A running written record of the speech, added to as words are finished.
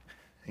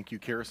Thank you,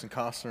 Karras and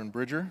Costner and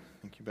Bridger.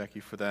 Thank you,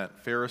 Becky, for that.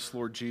 Ferris,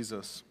 Lord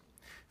Jesus.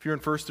 If you're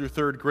in 1st through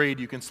 3rd grade,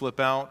 you can slip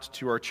out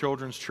to our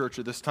children's church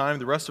at this time.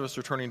 The rest of us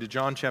are turning to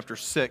John chapter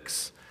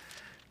 6.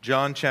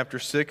 John chapter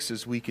 6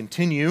 as we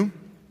continue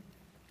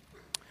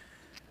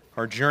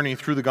our journey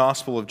through the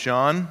Gospel of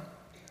John.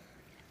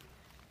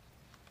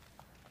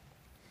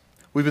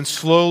 We've been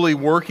slowly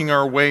working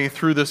our way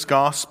through this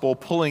Gospel,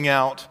 pulling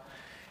out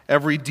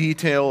every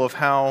detail of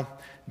how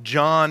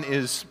John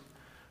is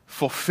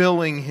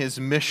fulfilling his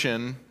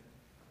mission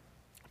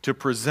to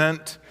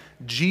present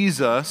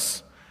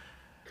Jesus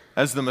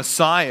as the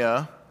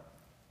Messiah,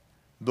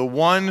 the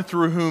one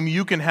through whom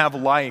you can have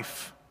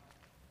life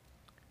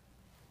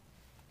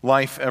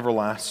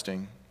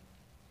everlasting.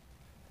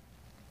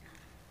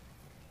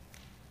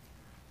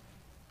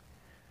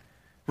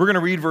 We're going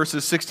to read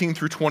verses 16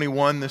 through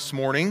 21 this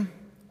morning.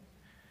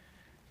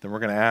 Then we're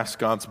going to ask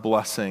God's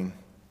blessing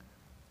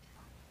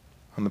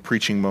on the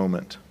preaching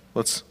moment.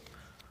 Let's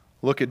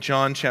look at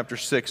John chapter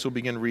 6. We'll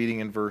begin reading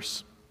in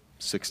verse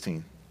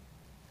 16.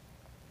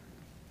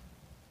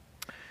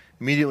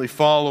 Immediately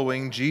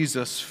following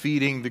Jesus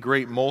feeding the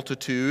great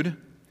multitude,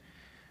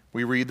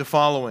 we read the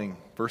following.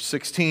 Verse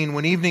 16,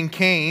 when evening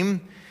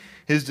came,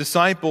 his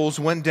disciples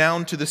went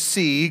down to the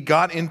sea,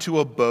 got into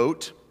a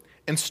boat,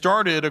 and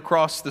started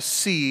across the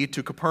sea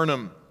to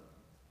Capernaum.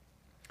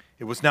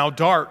 It was now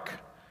dark,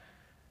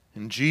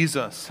 and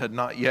Jesus had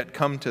not yet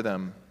come to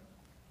them.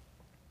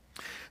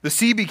 The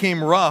sea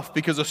became rough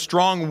because a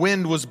strong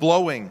wind was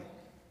blowing.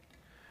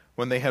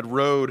 When they had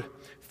rowed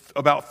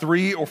about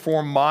 3 or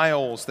 4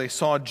 miles, they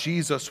saw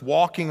Jesus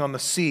walking on the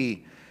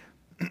sea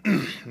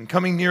and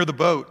coming near the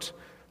boat,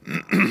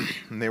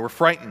 and they were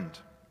frightened.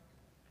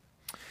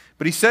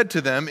 But he said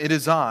to them, "It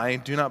is I,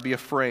 do not be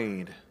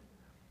afraid."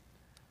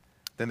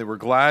 Then they were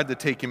glad to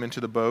take him into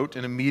the boat,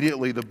 and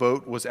immediately the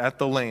boat was at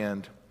the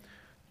land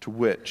to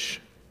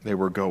which they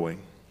were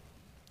going.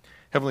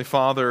 Heavenly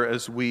Father,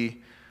 as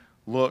we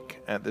look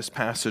at this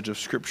passage of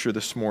Scripture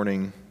this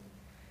morning,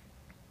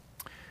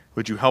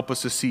 would you help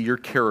us to see your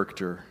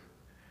character,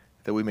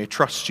 that we may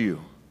trust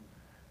you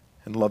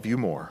and love you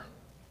more?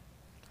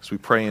 As we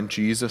pray in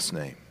Jesus'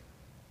 name,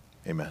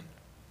 amen.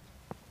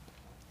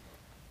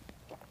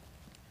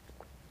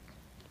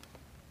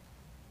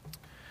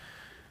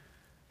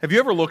 Have you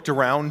ever looked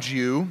around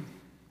you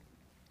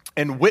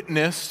and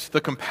witnessed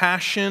the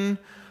compassion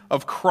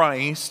of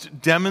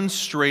Christ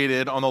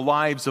demonstrated on the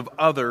lives of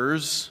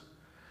others?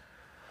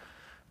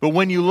 But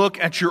when you look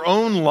at your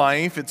own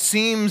life, it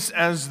seems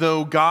as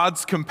though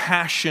God's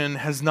compassion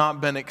has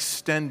not been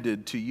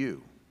extended to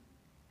you,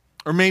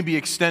 or maybe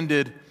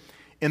extended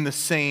in the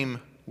same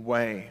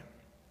way.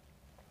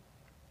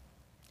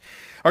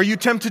 Are you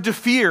tempted to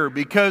fear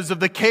because of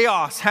the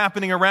chaos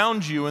happening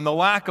around you and the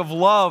lack of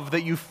love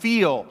that you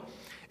feel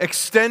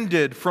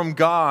extended from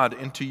God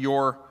into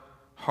your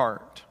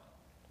heart?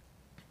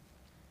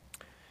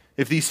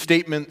 If these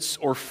statements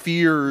or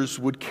fears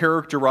would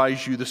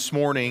characterize you this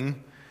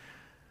morning,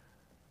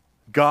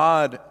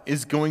 God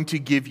is going to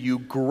give you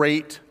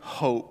great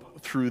hope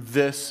through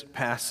this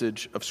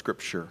passage of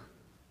Scripture.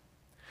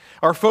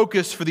 Our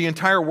focus for the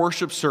entire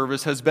worship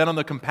service has been on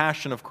the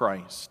compassion of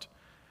Christ.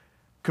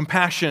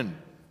 Compassion.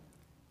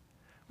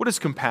 What is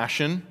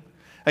compassion?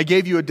 I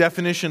gave you a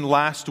definition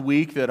last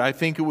week that I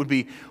think it would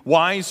be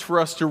wise for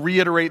us to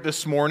reiterate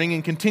this morning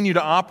and continue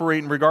to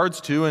operate in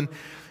regards to, and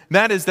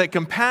that is that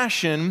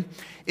compassion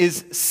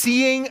is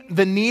seeing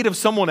the need of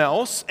someone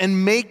else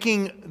and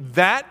making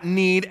that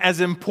need as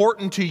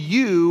important to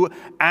you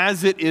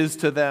as it is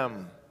to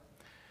them.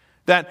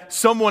 That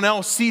someone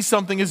else sees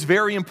something as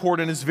very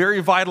important, is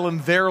very vital in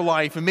their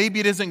life, and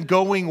maybe it isn't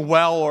going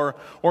well,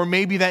 or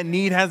maybe that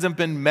need hasn't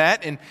been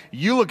met, and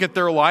you look at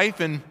their life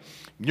and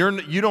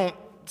you don't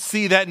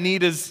see that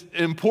need as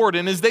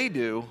important as they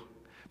do.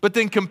 But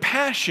then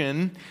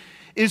compassion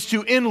is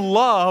to, in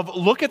love,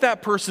 look at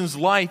that person's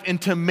life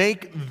and to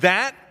make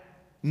that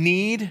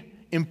need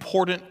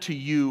important to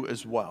you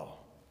as well.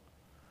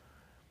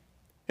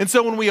 And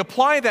so when we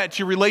apply that to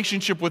your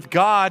relationship with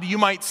God, you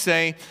might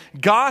say,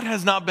 God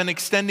has not been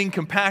extending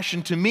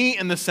compassion to me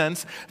in the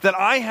sense that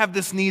I have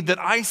this need that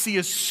I see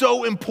as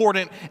so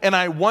important, and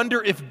I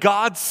wonder if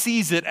God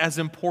sees it as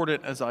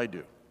important as I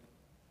do.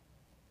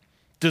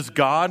 Does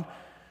God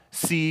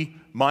see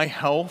my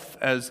health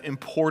as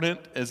important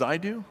as I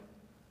do?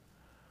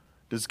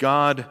 Does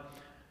God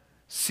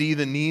see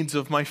the needs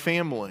of my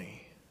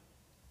family,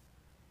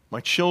 my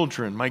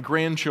children, my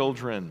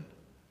grandchildren?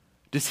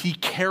 Does he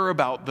care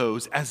about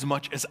those as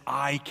much as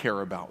I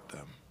care about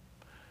them?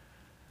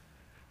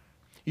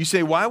 You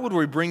say, why would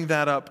we bring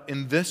that up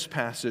in this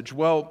passage?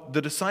 Well,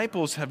 the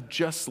disciples have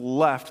just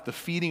left the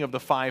feeding of the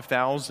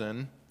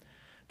 5,000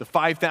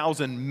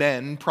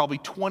 men, probably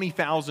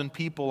 20,000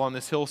 people on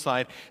this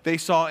hillside. They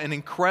saw an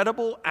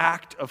incredible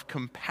act of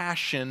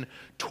compassion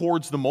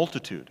towards the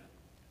multitude.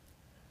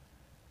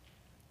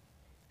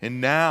 And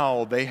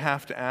now they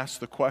have to ask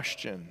the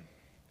question,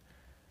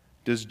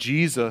 does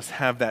Jesus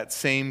have that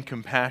same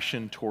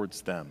compassion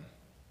towards them?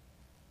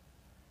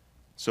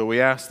 So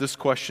we ask this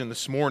question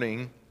this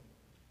morning,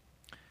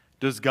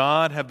 Does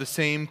God have the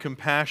same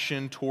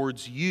compassion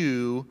towards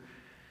you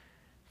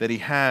that He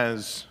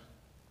has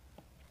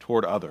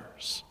toward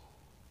others?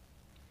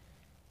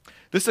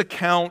 This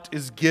account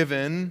is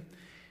given,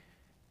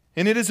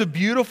 and it is a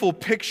beautiful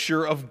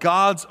picture of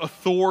God's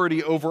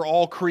authority over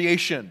all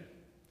creation.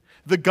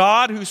 The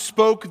God who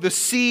spoke the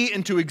sea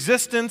into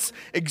existence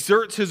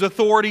exerts His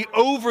authority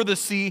over the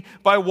sea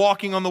by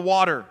walking on the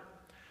water.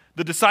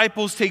 The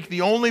disciples take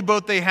the only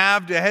boat they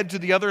have to head to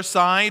the other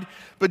side,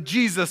 but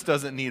Jesus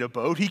doesn't need a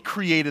boat. He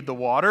created the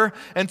water,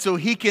 and so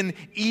He can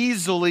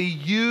easily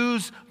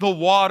use the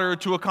water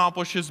to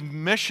accomplish His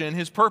mission,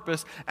 His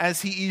purpose,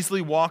 as He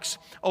easily walks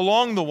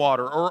along the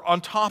water or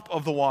on top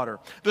of the water.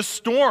 The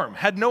storm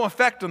had no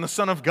effect on the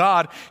Son of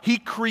God. He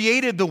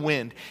created the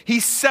wind. He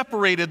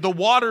separated the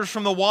waters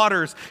from the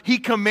waters. He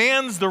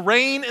commands the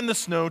rain and the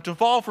snow to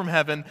fall from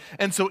heaven,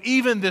 and so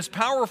even this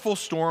powerful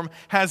storm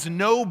has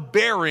no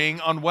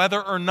bearing on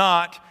whether or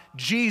not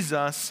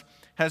Jesus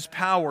has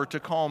power to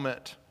calm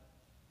it.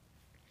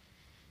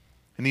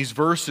 In these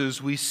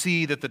verses, we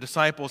see that the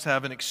disciples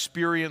have an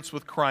experience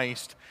with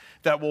Christ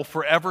that will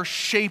forever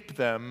shape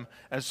them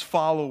as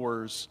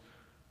followers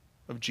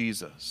of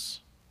Jesus.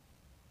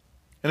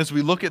 And as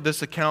we look at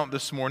this account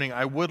this morning,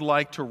 I would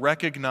like to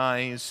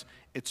recognize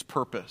its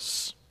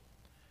purpose,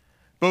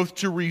 both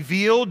to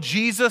reveal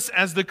Jesus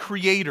as the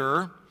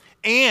Creator,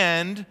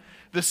 and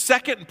the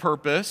second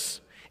purpose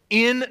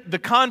in the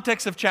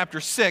context of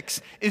chapter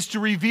 6 is to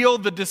reveal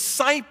the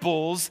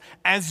disciples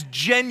as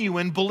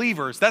genuine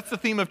believers. That's the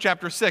theme of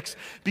chapter 6,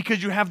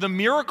 because you have the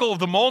miracle of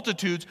the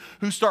multitudes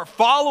who start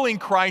following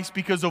Christ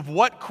because of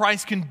what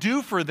Christ can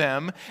do for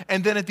them.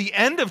 And then at the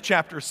end of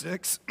chapter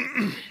 6,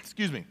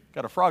 excuse me,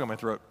 got a frog in my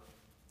throat,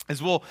 as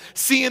we'll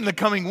see in the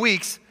coming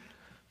weeks,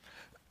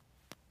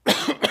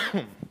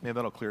 maybe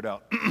that'll clear it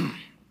out.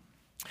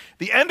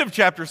 The end of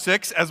chapter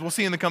 6, as we'll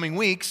see in the coming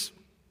weeks,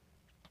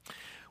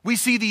 we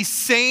see these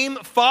same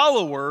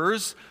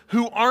followers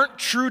who aren't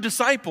true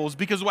disciples,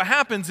 because what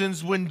happens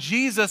is when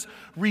Jesus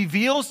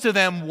reveals to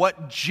them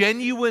what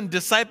genuine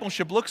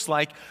discipleship looks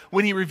like,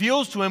 when He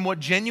reveals to them what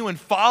genuine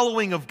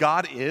following of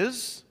God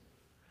is,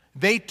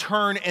 they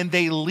turn and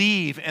they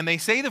leave, and they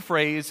say the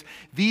phrase,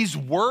 "These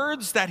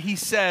words that He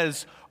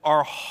says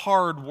are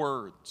hard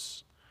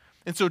words."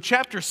 And so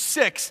chapter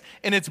 6,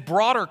 in its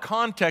broader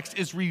context,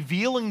 is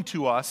revealing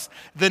to us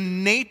the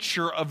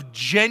nature of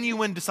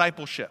genuine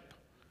discipleship.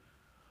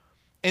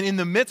 And in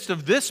the midst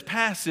of this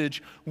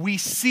passage, we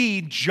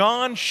see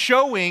John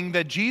showing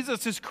that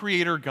Jesus is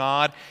Creator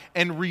God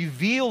and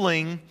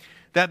revealing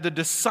that the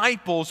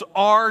disciples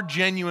are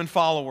genuine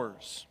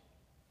followers.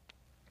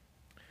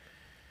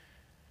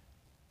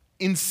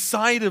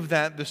 Inside of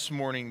that this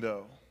morning,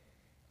 though,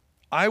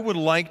 I would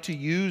like to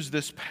use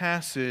this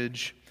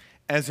passage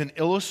as an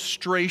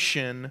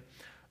illustration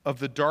of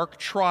the dark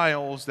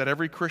trials that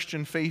every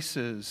Christian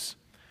faces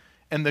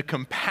and the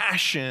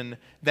compassion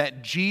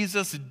that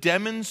Jesus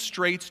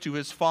demonstrates to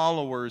His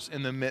followers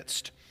in the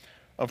midst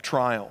of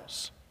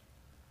trials.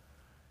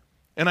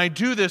 And I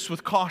do this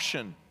with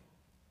caution,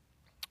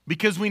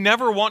 because we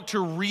never want to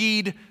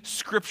read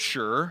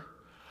Scripture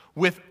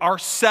with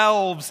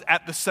ourselves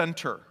at the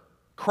center.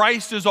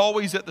 Christ is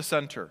always at the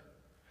center.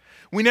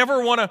 We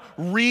never want to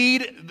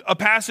read a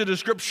passage of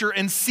Scripture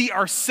and see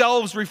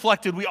ourselves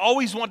reflected. We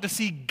always want to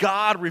see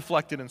God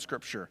reflected in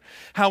Scripture.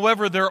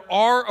 However, there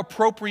are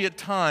appropriate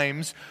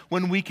times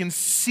when we can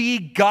see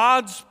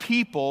God's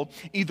people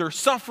either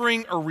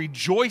suffering or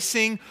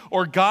rejoicing,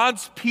 or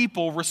God's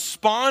people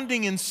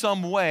responding in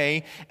some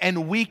way,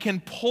 and we can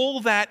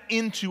pull that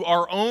into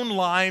our own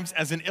lives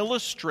as an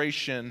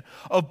illustration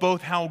of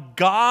both how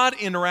God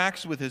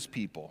interacts with His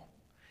people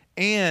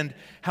and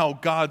how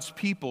God's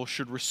people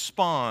should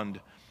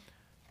respond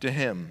to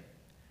Him.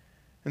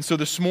 And so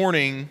this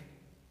morning,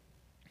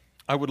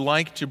 I would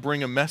like to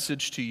bring a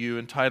message to you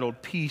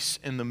entitled "Peace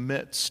in the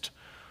Midst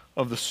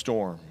of the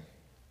Storm."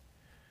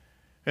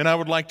 And I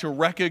would like to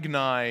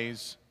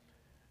recognize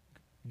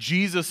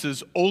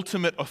Jesus'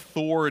 ultimate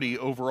authority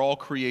over all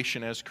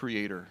creation as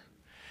Creator,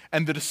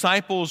 and the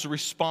disciples'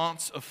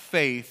 response of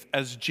faith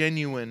as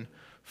genuine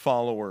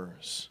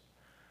followers.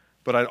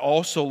 But I'd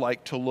also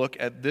like to look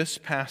at this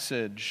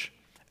passage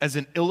as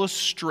an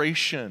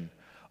illustration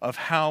of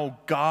how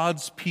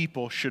God's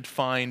people should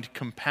find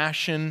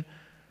compassion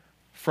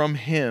from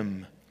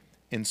Him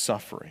in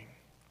suffering.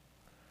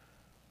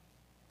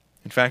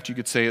 In fact, you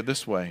could say it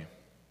this way: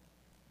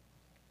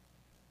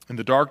 in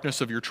the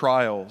darkness of your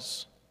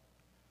trials,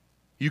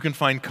 you can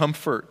find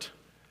comfort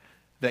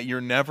that you're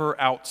never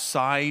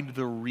outside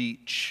the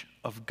reach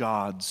of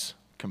God's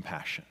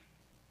compassion.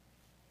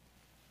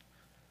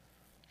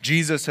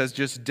 Jesus has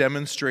just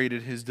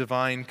demonstrated His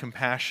divine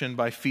compassion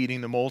by feeding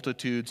the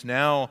multitudes.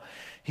 Now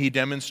He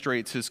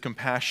demonstrates His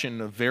compassion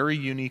in a very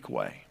unique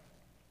way.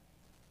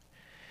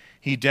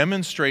 He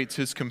demonstrates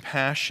His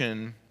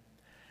compassion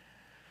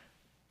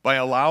by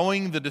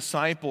allowing the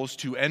disciples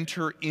to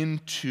enter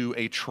into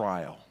a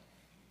trial.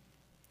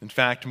 In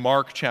fact,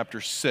 Mark chapter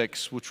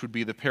 6, which would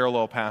be the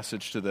parallel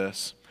passage to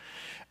this,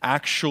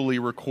 actually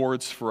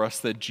records for us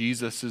that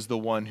Jesus is the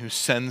one who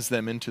sends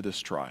them into this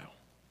trial.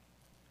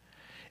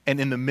 And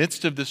in the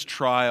midst of this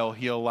trial,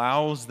 he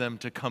allows them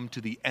to come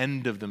to the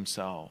end of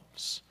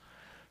themselves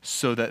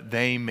so that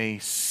they may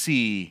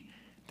see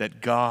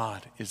that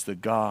God is the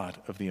God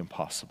of the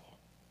impossible.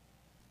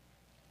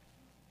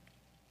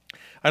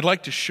 I'd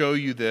like to show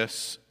you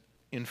this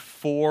in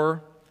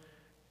 4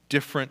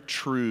 different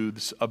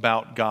truths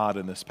about God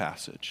in this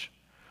passage.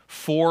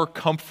 4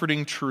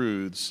 comforting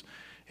truths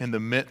in the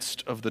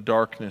midst of the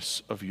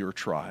darkness of your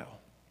trial.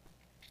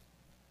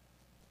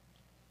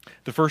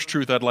 The first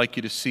truth I'd like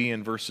you to see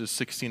in verses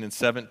 16 and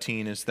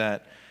 17 is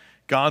that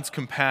God's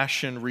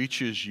compassion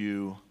reaches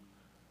you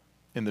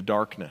in the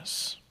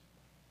darkness.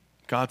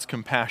 God's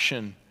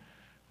compassion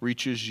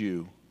reaches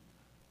you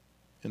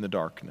in the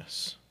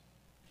darkness.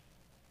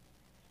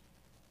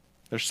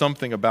 There's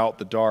something about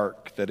the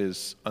dark that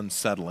is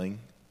unsettling.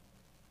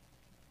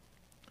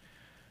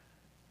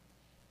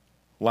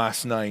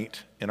 Last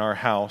night in our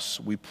house,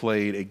 we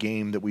played a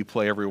game that we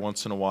play every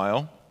once in a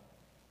while.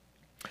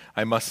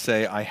 I must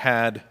say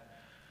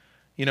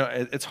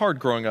it's hard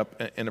growing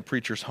up in a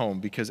preacher's home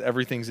because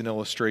everything's an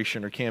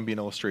illustration or can be an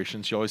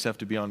illustration, so you always have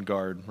to be on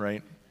guard,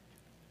 right?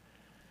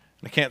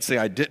 I can't say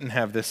I didn't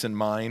have this in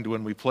mind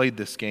when we played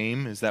this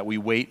game, is that we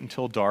wait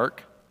until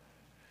dark,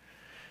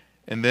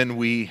 and then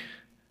we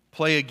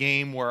play a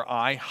game where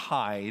I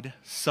hide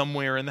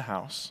somewhere in the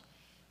house,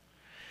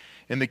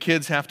 and the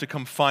kids have to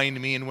come find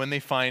me, and when they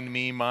find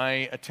me,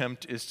 my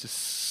attempt is to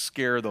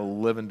scare the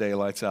living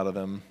daylights out of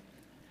them.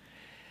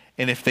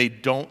 And if they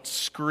don't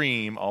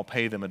scream, I'll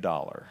pay them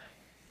 $1.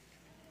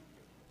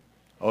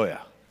 Oh,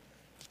 yeah.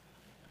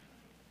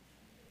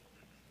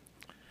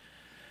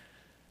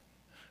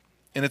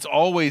 And it's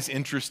always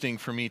interesting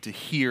for me to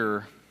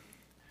hear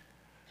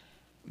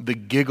the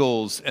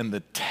giggles and the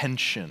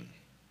tension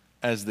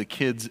as the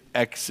kids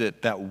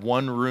exit that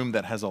one room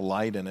that has a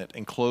light in it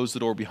and close the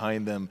door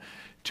behind them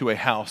to a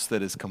house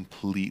that is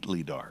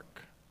completely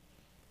dark.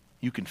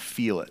 You can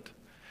feel it.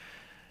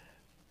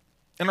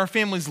 And our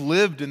family's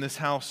lived in this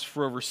house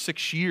for over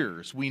 6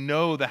 years. We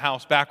know the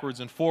house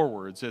backwards and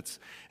forwards.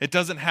 It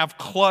doesn't have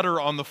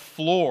clutter on the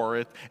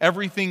floor.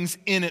 Everything's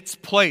in its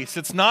place.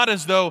 It's not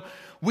as though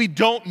we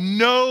don't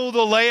know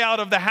the layout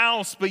of the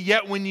house, but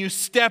yet when you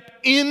step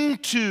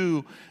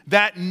into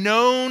that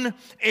known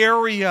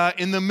area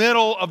in the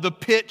middle of the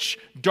pitch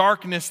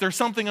darkness, there's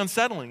something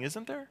unsettling,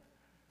 isn't there?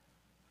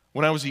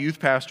 When I was a youth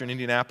pastor in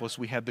Indianapolis,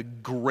 we had the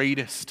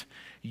greatest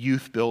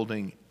youth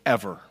building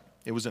ever.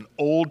 It was an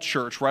old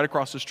church right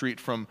across the street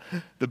from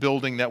the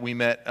building that we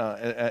met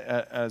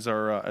as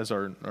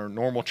our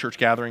normal church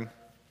gathering.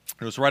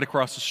 It was right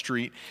across the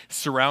street,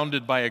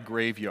 surrounded by a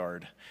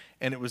graveyard.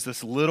 And it was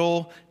this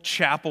little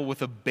chapel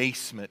with a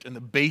basement, and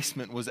the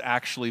basement was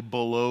actually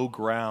below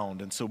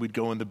ground. And so we'd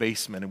go in the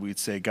basement and we'd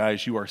say,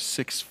 guys, you are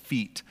 6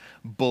 feet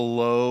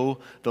below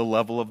the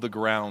level of the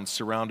ground,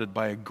 surrounded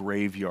by a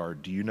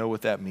graveyard. Do you know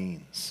what that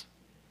means?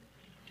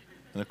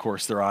 And of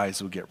course, their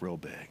eyes would get real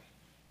big.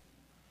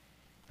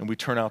 And we'd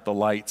turn out the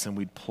lights and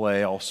we'd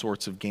play all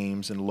sorts of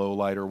games in low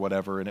light or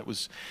whatever. And it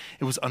was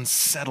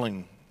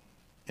unsettling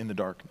in the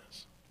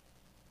darkness.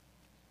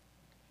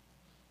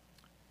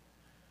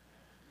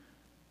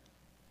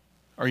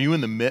 Are you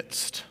in the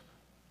midst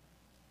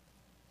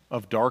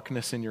of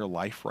darkness in your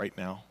life right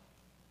now?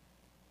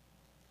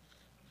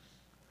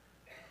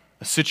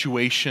 A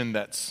situation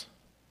that's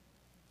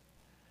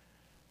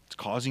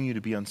causing you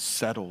to be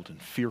unsettled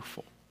and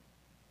fearful.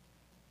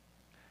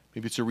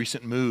 Maybe it's a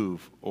recent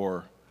move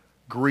or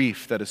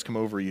grief that has come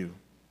over you.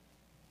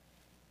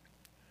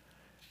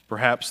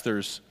 Perhaps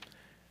there's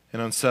an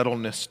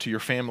unsettledness to your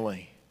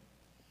family,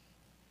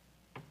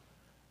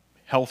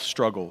 health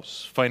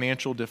struggles,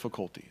 financial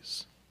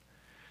difficulties.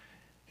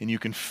 And you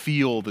can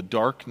feel the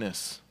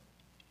darkness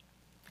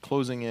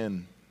closing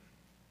in.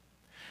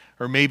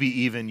 Or maybe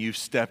even you've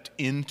stepped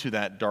into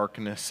that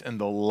darkness and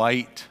the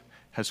light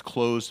has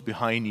closed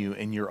behind you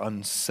and you're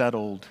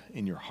unsettled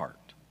in your heart.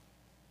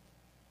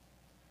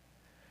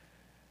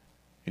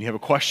 And you have a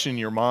question in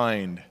your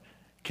mind,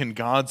 can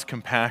God's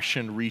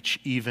compassion reach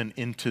even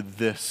into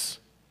this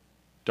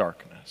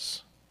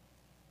darkness?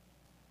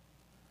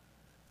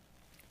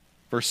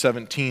 Verse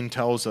 17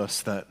 tells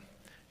us that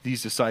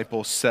these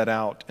disciples set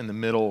out in the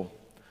middle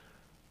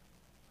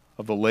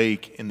of the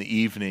lake in the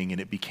evening,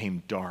 and it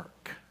became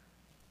dark.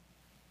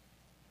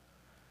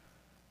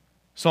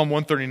 Psalm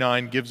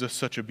 139 gives us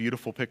such a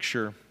beautiful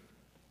picture.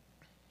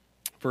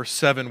 Verse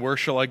 7, where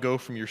shall I go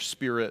from your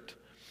spirit?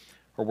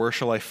 Or where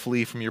shall I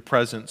flee from your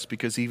presence?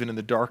 Because even in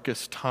the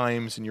darkest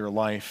times in your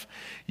life,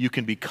 you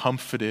can be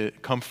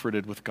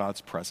comforted with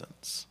God's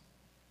presence.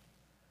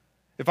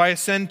 If I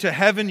ascend to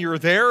heaven, you're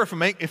there.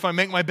 If I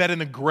make my bed in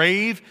the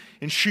grave,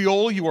 in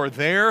Sheol, you are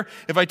there.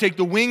 If I take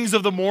the wings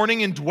of the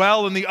morning and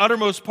dwell in the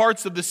uttermost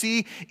parts of the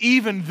sea,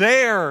 even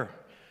there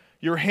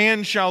your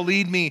hand shall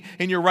lead me,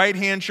 and your right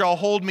hand shall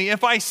hold me.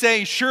 If I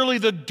say, surely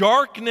the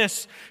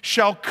darkness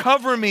shall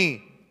cover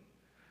me,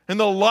 and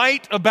the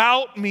light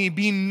about me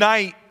be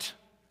night,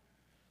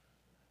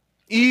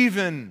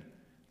 even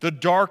The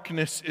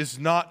darkness is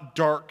not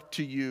dark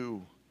to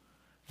you.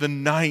 The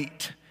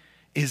night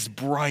is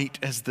bright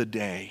as the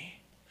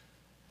day,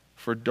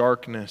 for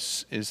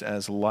darkness is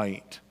as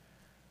light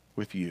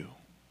with you.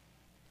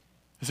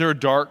 Is there a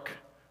dark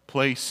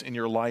place in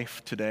your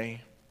life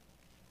today?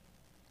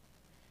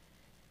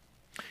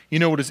 You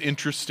know what is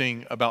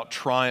interesting about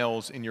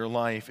trials in your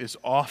life is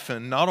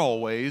often, not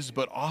always,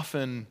 but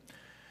often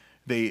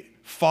they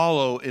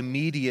follow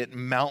immediate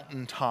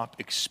mountaintop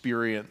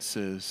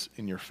experiences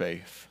in your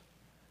faith.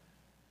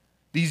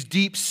 These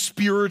deep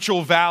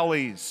spiritual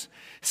valleys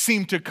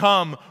seem to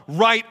come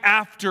right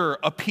after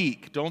a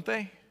peak, don't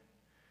they?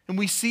 And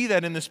we see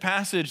that in this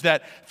passage,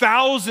 that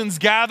thousands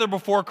gather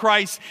before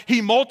Christ. He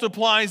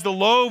multiplies the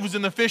loaves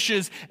and the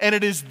fishes, and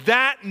it is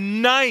that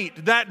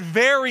night, that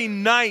very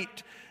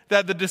night,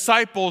 that the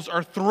disciples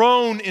are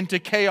thrown into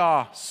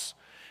chaos.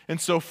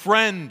 And so,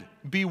 friend,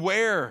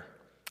 beware.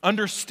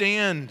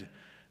 Understand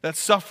that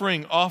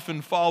suffering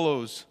often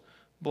follows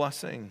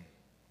blessing.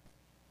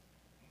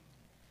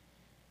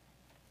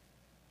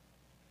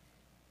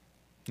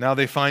 Now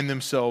they find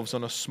themselves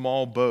on a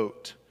small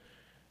boat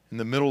in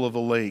the middle of a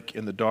lake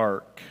in the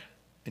dark,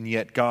 and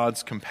yet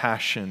God's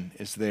compassion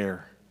is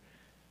there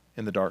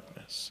in the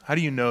darkness. How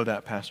do you know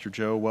that, Pastor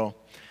Joe? Well,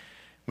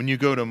 when you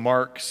go to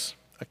Mark's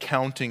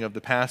accounting of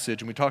the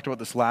passage, and we talked about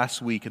this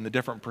last week in the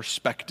different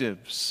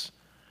perspectives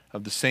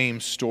of the same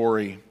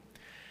story,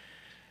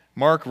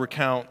 Mark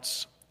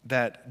recounts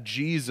that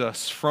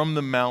Jesus from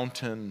the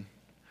mountain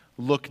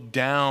looked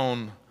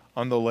down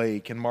on the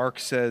lake, and Mark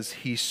says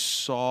he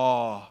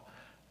saw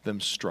them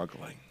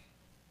struggling.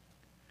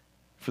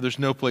 For there's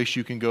no place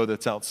you can go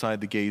that's outside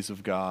the gaze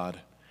of God.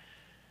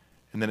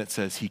 And then it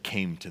says he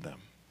came to them.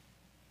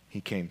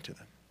 He came to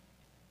them.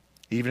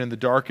 Even in the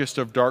darkest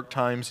of dark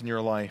times in your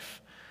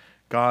life,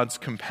 God's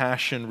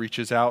compassion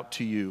reaches out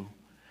to you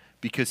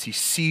because he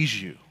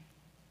sees you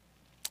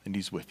and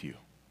he's with you.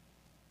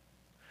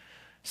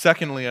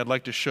 Secondly, I'd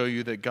like to show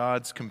you that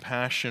God's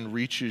compassion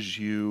reaches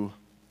you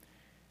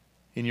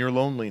in your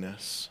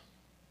loneliness.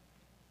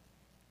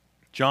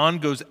 John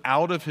goes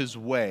out of his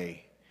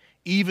way,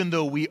 even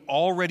though we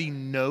already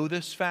know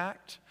this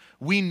fact.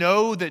 We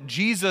know that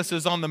Jesus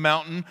is on the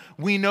mountain.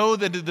 We know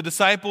that the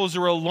disciples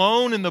are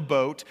alone in the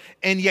boat,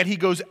 and yet he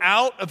goes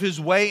out of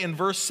his way in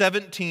verse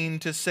 17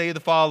 to say the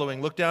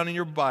following. Look down in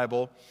your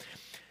Bible.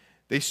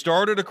 They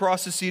started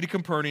across the sea to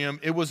Capernaum.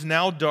 It was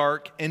now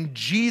dark, and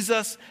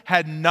Jesus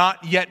had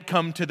not yet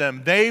come to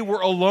them. They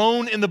were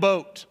alone in the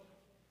boat.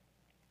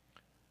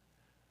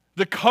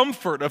 The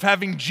comfort of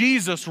having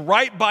Jesus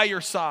right by your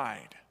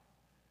side.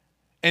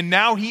 And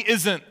now he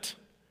isn't.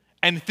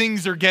 And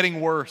things are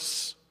getting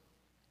worse.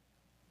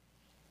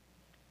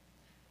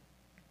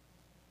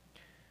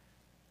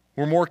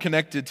 We're more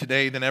connected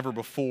today than ever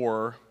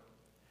before.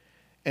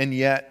 And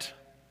yet,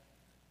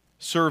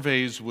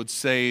 surveys would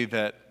say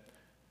that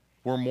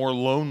we're more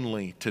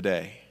lonely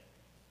today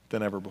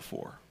than ever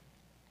before.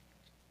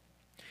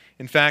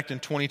 In fact, in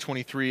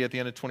 2023, at the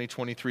end of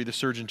 2023, the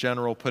Surgeon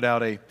General put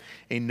out a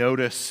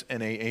notice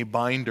and a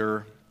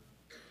binder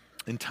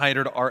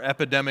entitled Our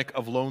Epidemic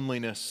of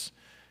Loneliness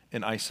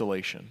and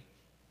Isolation.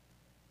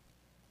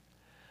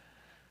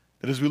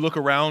 That as we look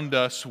around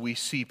us, we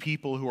see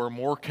people who are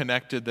more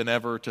connected than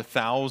ever to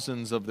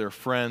thousands of their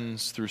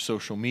friends through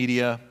social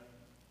media,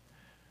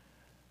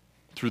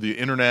 through the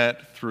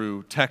internet,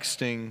 through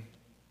texting.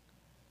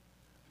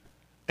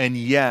 And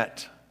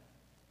yet,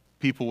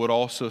 people would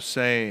also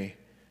say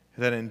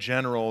that in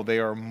general, they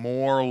are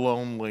more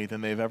lonely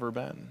than they've ever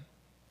been.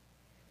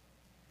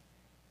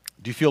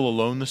 Do you feel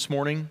alone this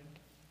morning?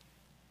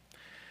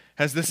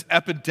 Has this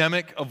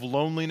epidemic of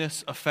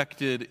loneliness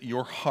affected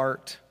your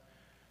heart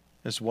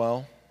as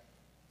well?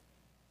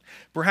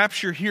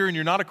 Perhaps you're here and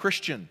you're not a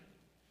Christian.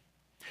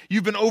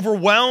 You've been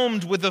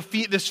overwhelmed with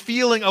this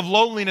feeling of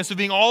loneliness, of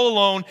being all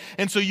alone,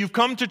 and so you've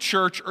come to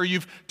church or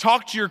you've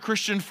talked to your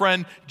Christian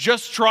friend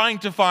just trying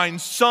to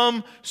find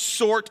some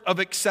sort of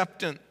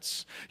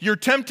acceptance. You're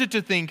tempted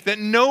to think that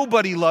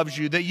nobody loves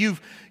you, that you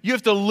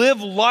have to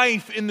live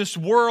life in this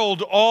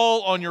world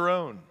all on your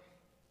own.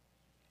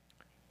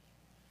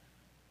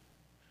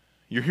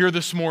 You're here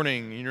this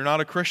morning and you're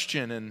not a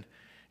Christian, and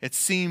it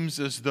seems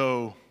as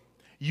though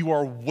you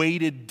are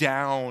weighted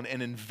down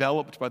and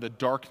enveloped by the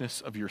darkness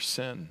of your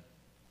sin.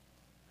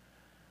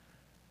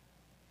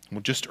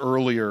 Well, just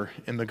earlier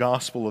in the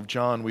Gospel of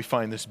John, we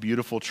find this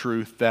beautiful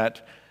truth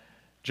that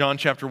John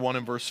chapter 1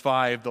 and verse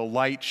 5, the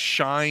light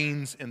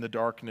shines in the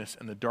darkness,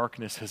 and the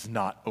darkness has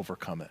not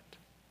overcome it.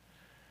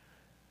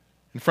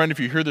 And friend, if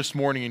you're here this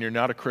morning and you're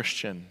not a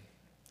Christian,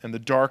 and the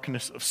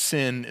darkness of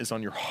sin is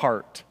on your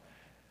heart,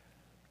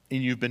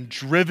 and you've been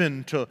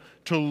driven to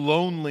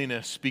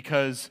loneliness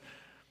because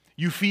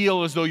you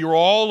feel as though you're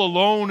all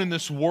alone in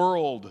this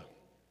world.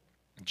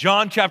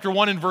 John chapter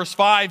 1 and verse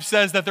 5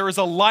 says that there is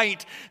a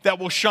light that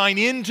will shine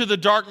into the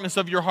darkness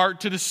of your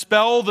heart to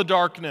dispel the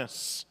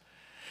darkness.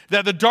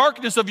 That the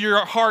darkness of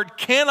your heart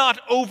cannot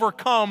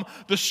overcome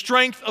the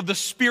strength of the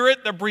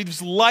Spirit that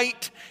breathes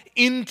light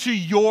into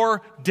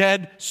your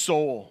dead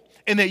soul.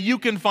 And that you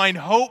can find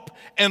hope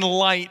and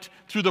light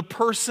through the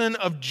person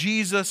of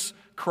Jesus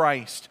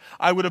Christ.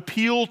 I would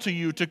appeal to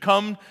you to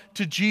come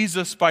to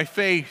Jesus by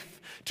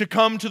faith, to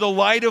come to the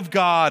light of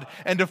God,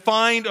 and to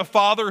find a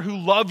Father who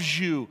loves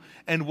you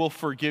and will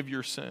forgive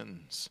your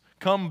sins.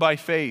 Come by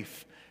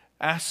faith,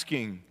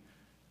 asking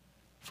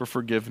for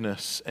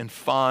forgiveness, and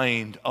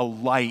find a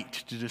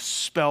light to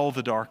dispel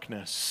the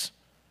darkness,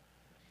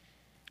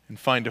 and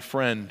find a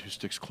friend who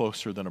sticks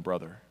closer than a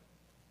brother.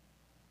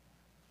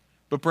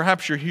 But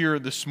perhaps you're here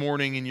this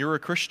morning and you're a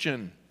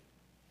Christian,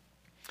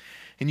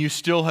 and you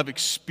still have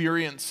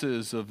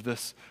experiences of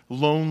this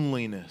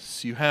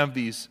loneliness. You have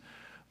these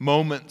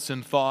moments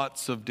and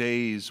thoughts of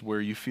days where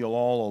you feel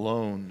all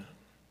alone.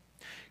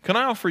 Can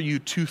I offer you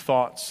two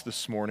thoughts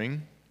this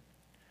morning?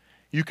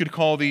 You could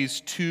call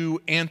these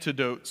two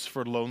antidotes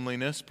for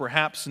loneliness,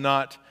 perhaps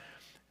not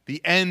the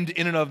end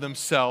in and of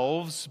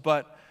themselves,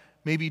 but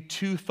maybe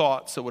two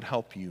thoughts that would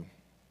help you.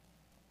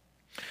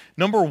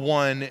 Number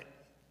one,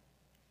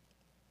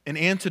 an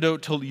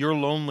antidote to your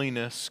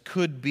loneliness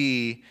could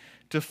be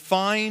to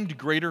find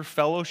greater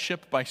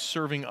fellowship by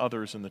serving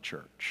others in the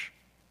church.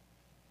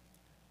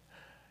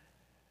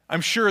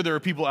 I'm sure there are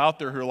people out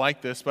there who are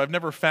like this, but I've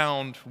never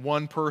found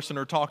one person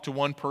or talked to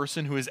one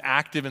person who is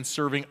active in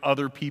serving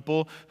other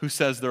people who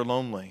says they're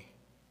lonely.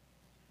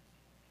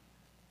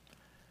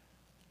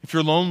 If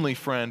you're lonely,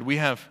 friend, we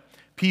have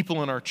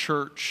people in our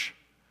church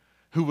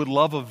who would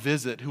love a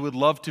visit, who would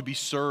love to be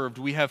served.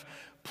 We have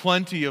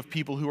plenty of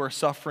people who are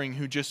suffering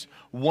who just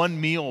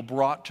one meal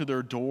brought to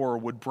their door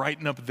would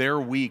brighten up their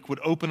week, would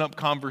open up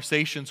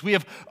conversations. We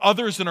have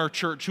others in our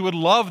church who would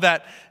love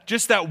that,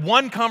 just that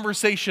one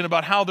conversation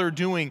about how they're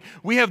doing.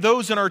 We have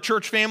those in our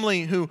church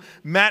family who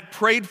Matt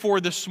prayed for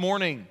this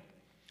morning,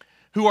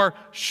 who are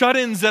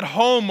shut-ins at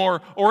home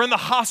or in the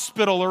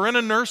hospital or in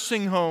a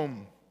nursing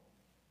home.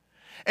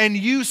 And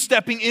you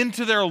stepping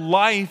into their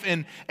life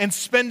and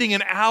spending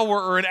an hour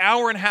or an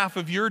hour and a half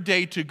of your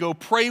day to go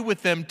pray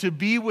with them, to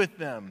be with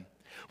them,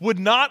 would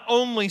not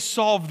only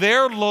solve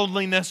their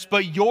loneliness,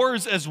 but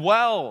yours as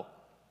well.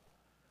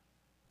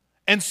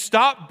 And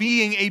stop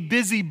being a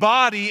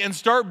busybody and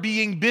start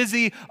being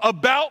busy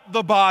about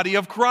the body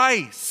of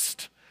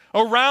Christ,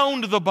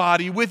 around the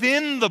body,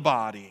 within the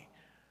body.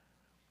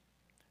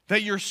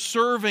 That your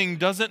serving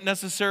doesn't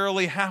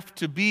necessarily have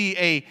to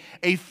be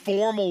a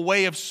formal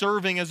way of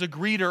serving as a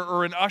greeter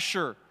or an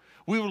usher.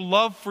 We would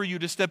love for you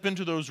to step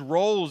into those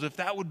roles if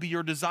that would be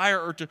your desire,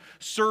 or to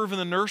serve in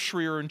the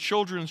nursery or in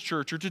children's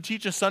church or to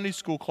teach a Sunday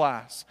school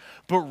class,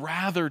 but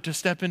rather to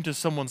step into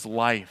someone's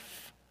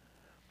life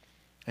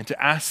and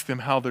to ask them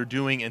how they're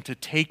doing and to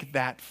take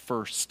that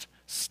first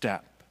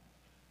step.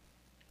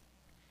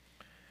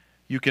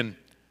 You can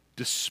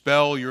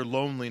dispel your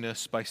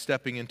loneliness by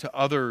stepping into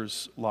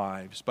others'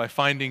 lives, by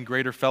finding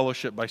greater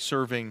fellowship, by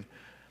serving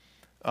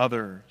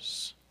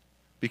others.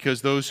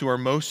 Because those who are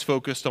most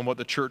focused on what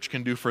the church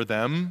can do for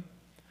them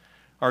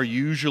are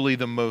usually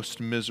the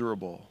most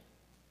miserable.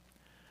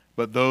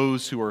 But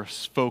those who are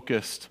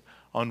focused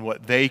on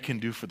what they can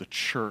do for the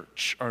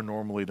church are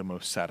normally the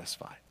most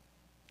satisfied.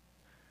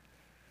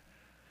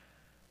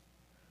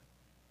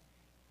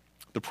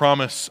 The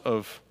promise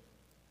of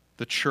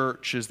the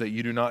church is that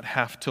you do not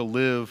have to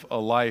live a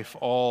life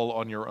all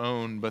on your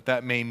own, but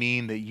that may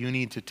mean that you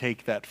need to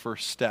take that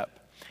first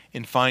step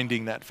in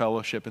finding that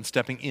fellowship and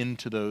stepping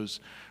into those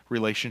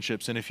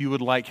relationships. And if you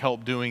would like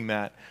help doing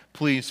that,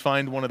 please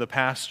find one of the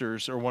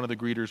pastors or one of the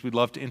greeters. We'd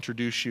love to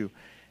introduce you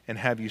and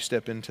have you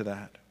step into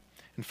that.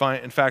 In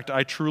fact,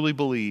 I truly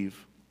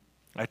believe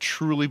that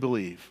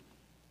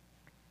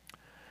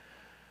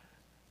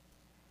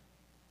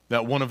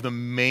one of the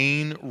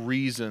main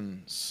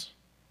reasons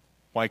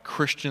why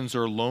Christians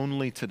are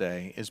lonely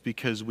today is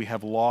because we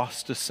have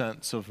lost a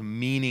sense of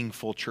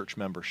meaningful church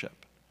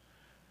membership.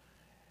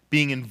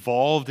 Being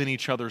involved in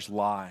each other's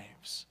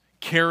lives,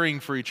 caring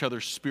for each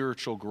other's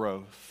spiritual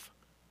growth.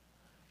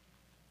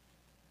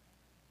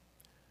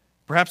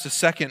 Perhaps a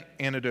second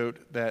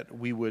antidote that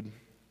we would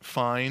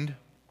find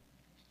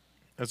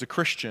as a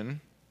Christian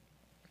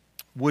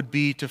would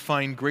be to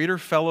find greater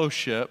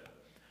fellowship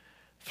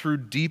through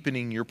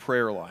deepening your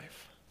prayer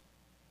life.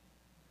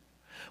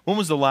 When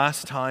was the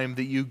last time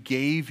that you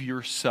gave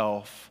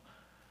yourself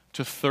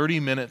to 30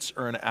 minutes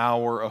or an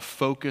hour of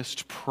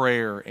focused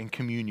prayer and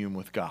communion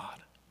with God?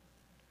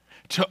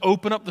 To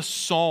open up the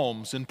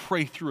Psalms and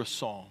pray through a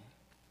psalm.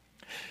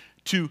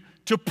 To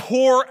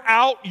pour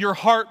out your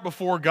heart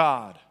before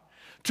God.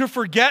 To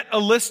forget a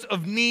list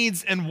of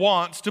needs and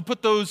wants, to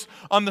put those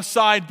on the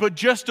side, but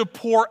just to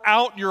pour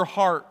out your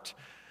heart.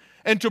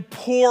 And to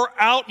pour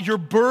out your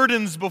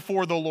burdens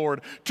before the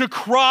Lord, to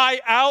cry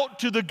out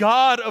to the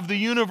God of the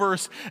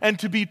universe, and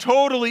to be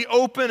totally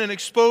open and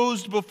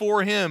exposed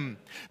before Him,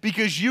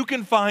 because you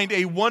can find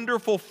a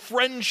wonderful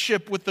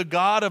friendship with the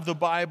God of the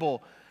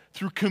Bible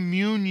through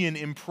communion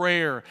in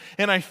prayer.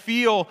 And I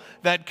feel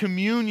that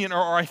communion,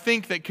 or I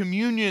think that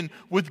communion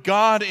with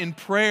God in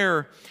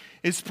prayer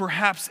is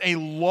perhaps a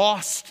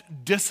lost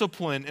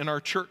discipline in our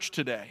church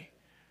today.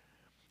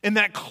 in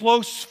that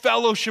close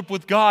fellowship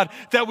with God,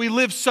 that we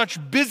live such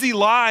busy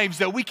lives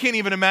that we can't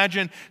even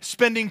imagine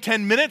spending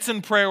 10 minutes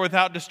in prayer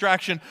without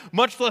distraction,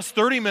 much less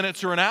 30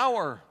 minutes or an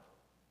hour.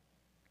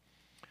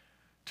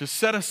 To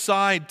set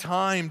aside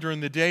time during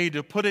the day,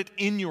 to put it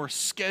in your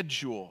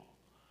schedule,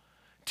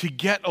 to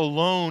get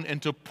alone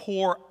and to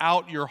pour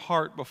out your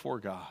heart before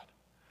God.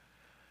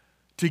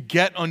 To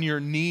get on your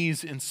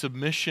knees in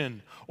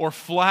submission or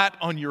flat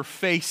on your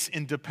face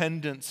in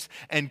dependence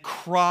and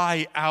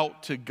cry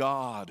out to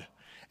God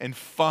and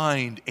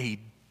find a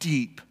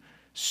deep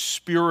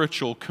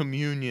spiritual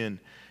communion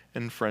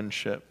and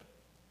friendship.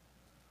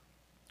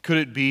 Could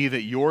it be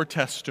that your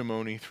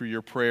testimony through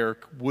your prayer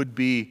would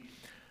be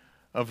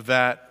of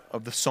that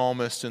of the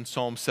psalmist in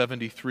Psalm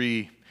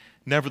 73?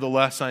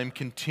 Nevertheless, I am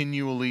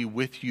continually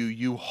with you.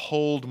 You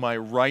hold my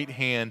right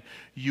hand.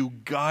 You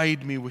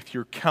guide me with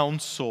your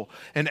counsel.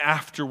 And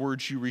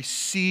afterwards you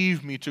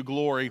receive me to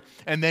glory.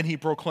 And then he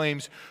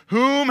proclaims,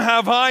 whom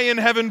have I in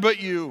heaven but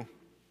you?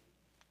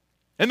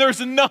 And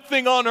there's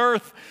nothing on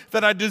earth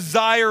that I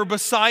desire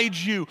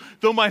besides you.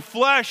 Though my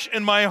flesh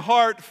and my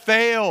heart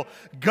fail,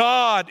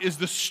 God is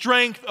the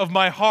strength of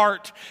my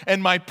heart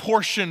and my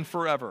portion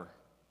forever.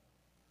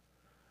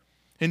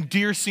 And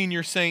dear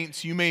senior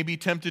saints, you may be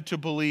tempted to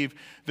believe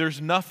there's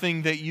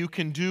nothing that you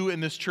can do in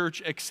this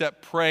church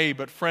except pray.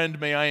 But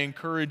friend, may I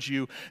encourage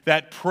you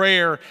that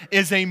prayer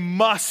is a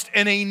must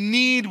and a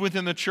need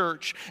within the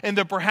church. And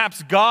that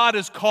perhaps God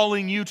is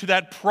calling you to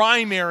that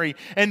primary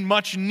and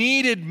much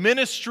needed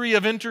ministry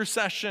of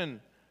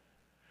intercession.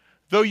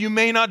 Though you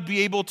may not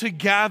be able to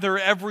gather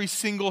every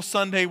single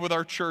Sunday with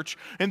our church,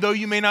 and though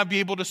you may not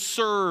be able to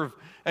serve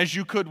as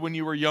you could when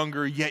you were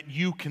younger, yet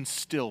you can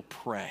still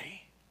pray.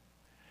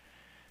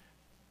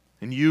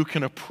 And you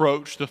can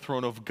approach the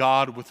throne of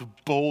God with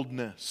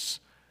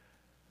boldness.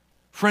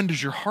 Friend,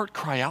 does your heart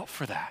cry out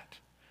for that?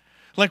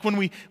 Like when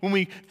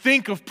we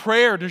think of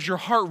prayer, does your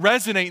heart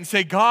resonate and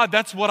say, God,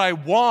 that's what I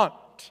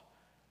want?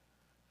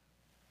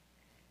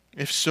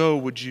 If so,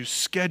 would you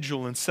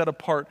schedule and set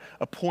apart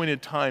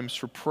appointed times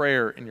for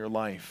prayer in your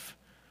life?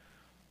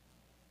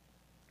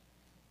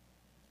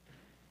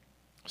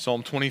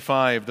 Psalm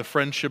 25, the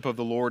friendship of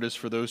the Lord is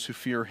for those who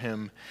fear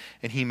him,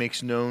 and he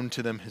makes known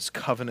to them his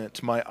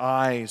covenant. My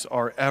eyes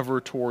are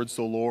ever towards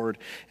the Lord,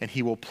 and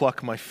he will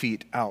pluck my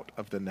feet out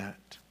of the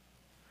net.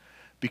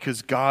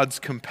 Because God's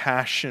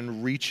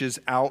compassion reaches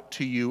out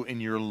to you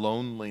in your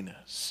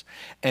loneliness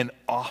and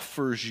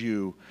offers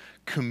you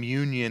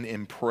communion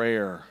in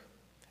prayer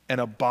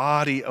and a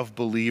body of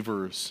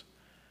believers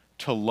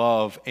to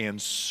love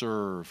and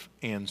serve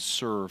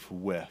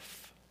with.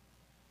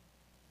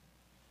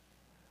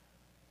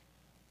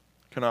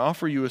 Can I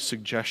offer you a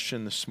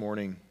suggestion this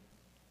morning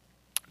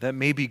that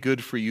may be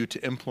good for you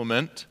to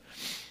implement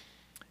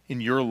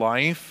in your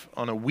life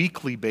on a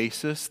weekly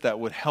basis that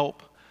would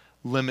help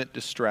limit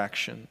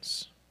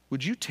distractions?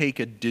 Would you take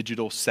a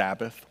digital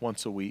Sabbath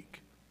once a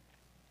week?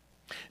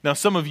 Now,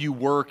 some of you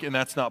work and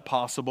that's not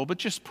possible, but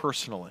just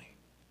personally.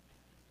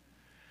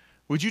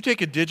 Would you take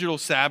a digital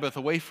Sabbath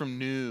away from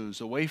news,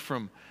 away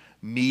from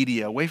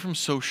media, away from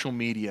social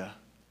media?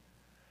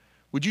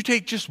 Would you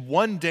take just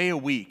one day a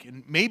week,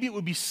 and maybe it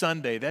would be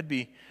Sunday, that'd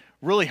be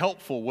really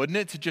helpful, wouldn't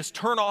it? To just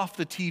turn off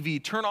the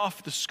TV, turn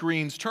off the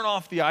screens, turn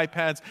off the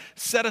iPads,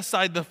 set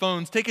aside the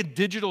phones, take a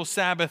digital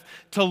Sabbath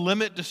to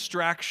limit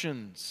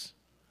distractions,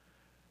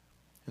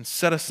 and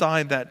set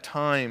aside that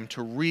time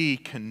to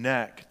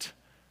reconnect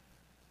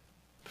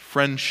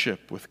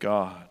friendship with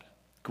God.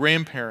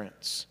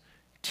 Grandparents,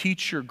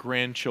 teach your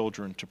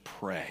grandchildren to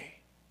pray.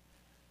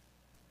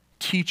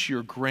 Teach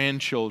your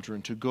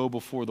grandchildren to go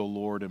before the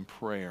Lord in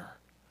prayer.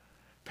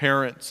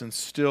 Parents,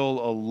 instill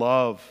a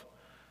love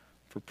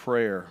for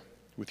prayer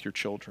with your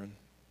children.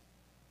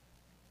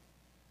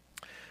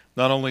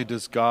 Not only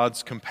does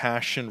God's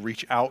compassion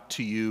reach out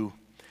to you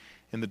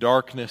in the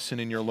darkness and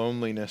in your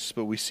loneliness,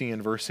 but we see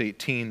in verse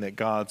 18 that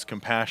God's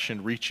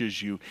compassion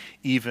reaches you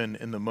even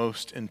in the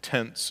most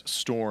intense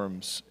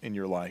storms in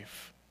your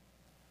life.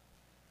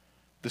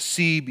 The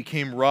sea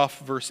became rough,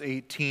 verse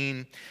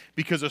 18,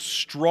 because a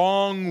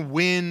strong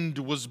wind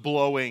was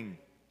blowing.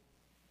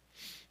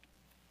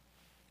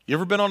 You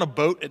ever been on a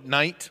boat at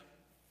night?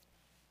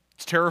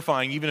 It's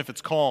terrifying, even if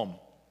it's calm.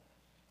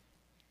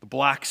 The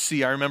Black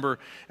Sea. I remember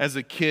as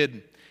a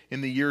kid in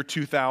the year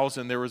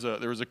 2000, there was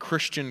a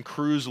Christian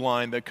cruise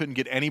line that couldn't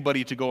get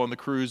anybody to go on the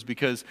cruise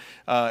because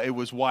it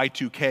was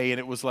Y2K, and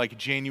it was like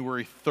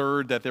January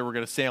 3rd that they were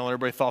going to sail, and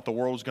everybody thought the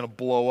world was going to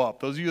blow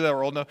up. Those of you that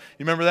were old enough,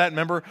 you remember that?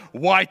 Remember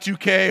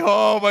Y2K?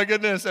 Oh my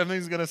goodness,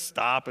 everything's going to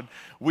stop. And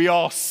we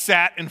all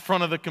sat in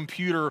front of the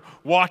computer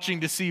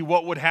watching to see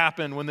what would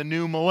happen when the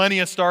new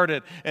millennia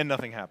started, and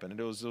nothing happened.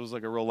 It was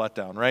like a real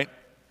letdown, right?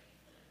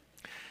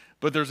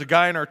 But there's a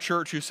guy in our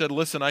church who said,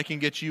 listen, I can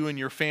get you and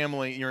your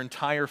family, your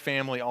entire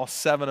family, all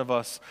 7 of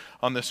us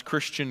on this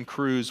Christian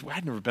cruise.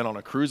 I'd never been on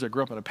a cruise. I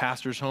grew up in a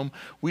pastor's home.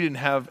 We didn't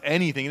have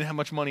anything. We didn't have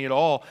much money at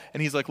all.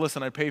 And he's like,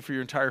 listen, I pay for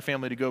your entire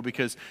family to go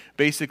because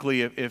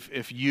basically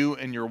if you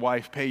and your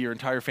wife pay, your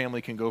entire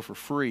family can go for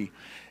free.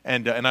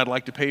 And I'd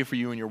like to pay for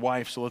you and your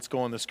wife, so let's go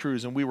on this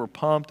cruise. And we were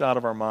pumped out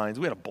of our minds.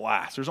 We had a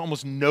blast. There's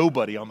almost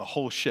nobody on the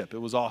whole ship. It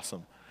was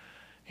awesome.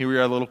 Here we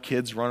are, little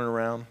kids running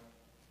around.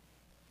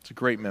 It's a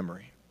great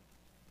memory.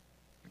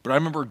 But I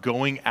remember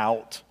going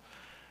out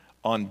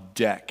on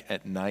deck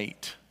at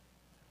night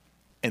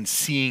and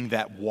seeing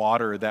that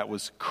water that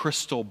was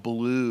crystal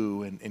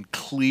blue and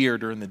clear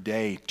during the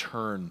day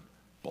turn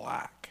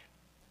black,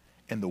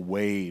 and the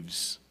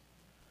waves.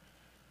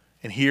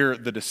 And here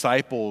the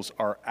disciples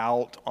are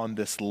out on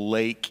this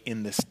lake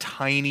in this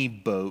tiny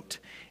boat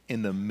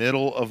in the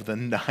middle of the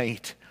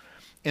night.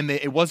 And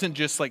it wasn't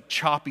just like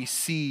choppy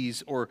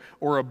seas or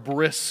a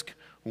brisk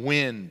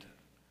wind.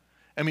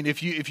 I mean,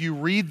 if you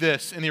read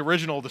this in the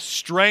original, the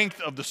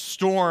strength of the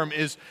storm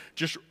is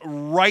just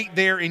right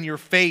there in your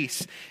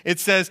face. It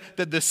says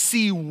that the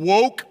sea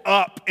woke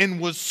up and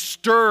was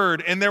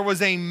stirred, and there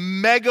was a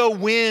mega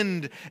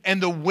wind,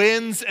 and the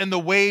winds and the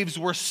waves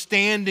were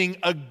standing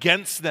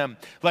against them,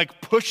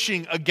 like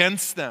pushing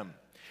against them.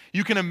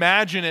 You can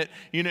imagine it,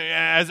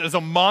 as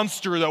a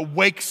monster that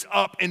wakes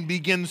up and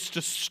begins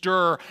to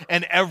stir,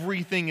 and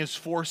everything is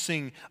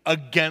forcing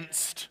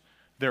against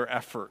their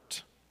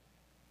effort.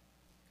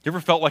 You ever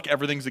felt like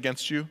everything's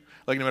against you?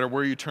 Like no matter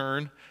where you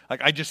turn,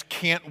 like I just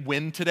can't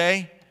win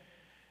today.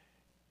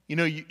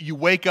 You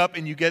wake up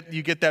and you get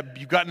that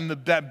you've gotten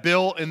that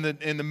bill in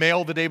the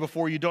mail the day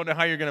before. You don't know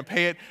how you're going to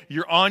pay it.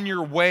 You're on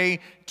your way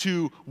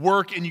to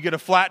work and you get a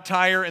flat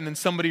tire, and then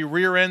somebody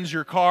rear ends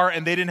your car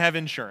and they didn't have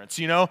insurance.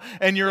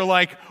 And you're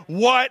like,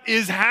 what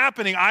is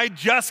happening? I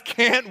just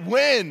can't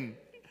win.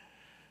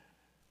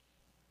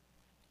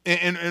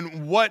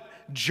 And what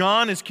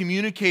John is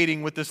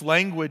communicating with this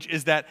language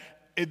is that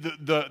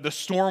the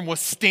storm was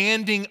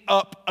standing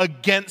up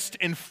against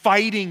and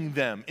fighting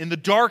them in the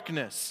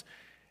darkness,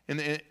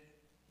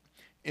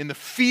 in the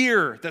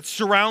fear that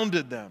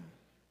surrounded them.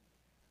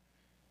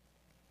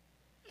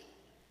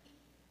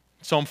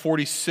 Psalm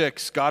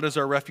 46, God is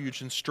our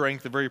refuge and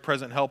strength, a very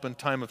present help in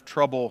time of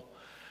trouble.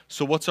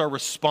 So what's our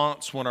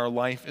response when our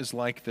life is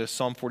like this?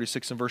 Psalm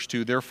 46 and verse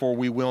 2, therefore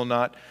we will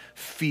not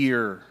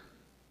fear.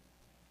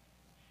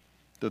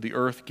 Though the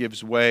earth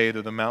gives way,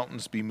 though the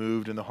mountains be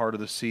moved in the heart of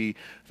the sea,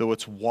 though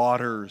its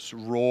waters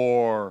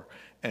roar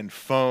and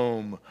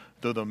foam,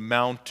 though the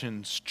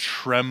mountains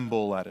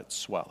tremble at its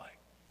swelling.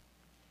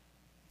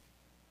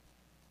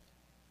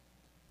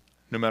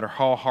 No matter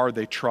how hard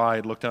they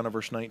tried, look down at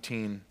verse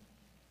 19.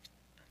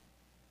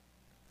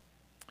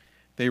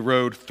 They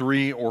rowed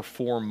 3 or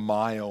 4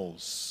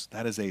 miles.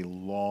 That is a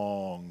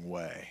long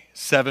way.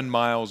 7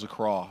 miles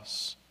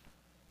across.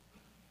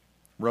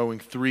 Rowing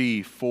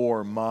 3,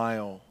 4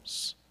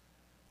 miles.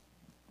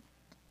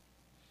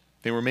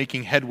 They were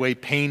making headway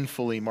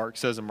painfully, Mark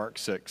says in Mark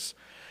 6,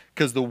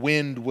 because the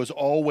wind was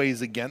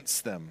always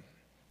against them.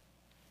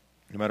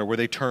 No matter where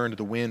they turned,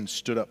 the wind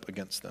stood up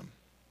against them.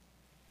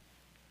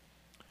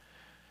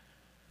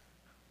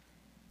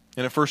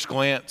 And at first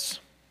glance,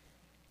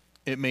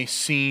 it may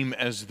seem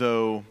as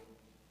though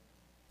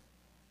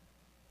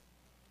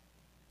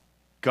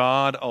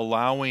God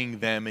allowing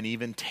them and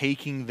even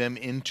taking them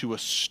into a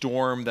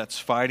storm that's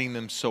fighting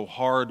them so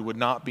hard would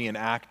not be an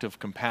act of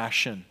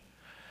compassion.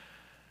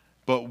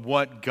 But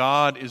what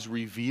God is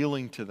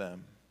revealing to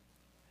them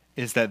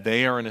is that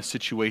they are in a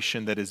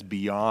situation that is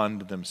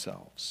beyond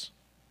themselves.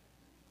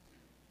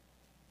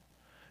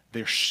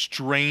 They're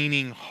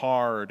straining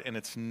hard and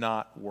it's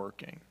not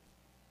working.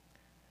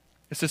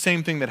 It's the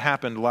same thing that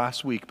happened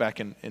last week back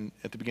at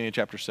the beginning of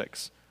chapter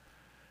 6.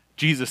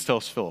 Jesus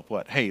tells Philip,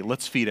 what? Hey,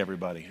 let's feed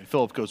everybody. And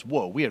Philip goes,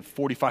 whoa, we had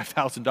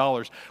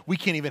 $45,000. We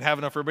can't even have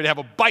enough for everybody to have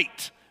a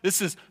bite.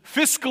 This is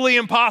fiscally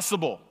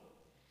impossible.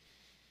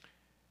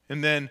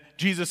 And then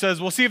Jesus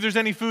says, well, see if there's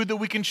any food that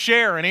we can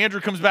share. And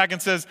Andrew comes back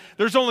and says,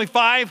 there's only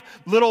 5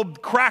 little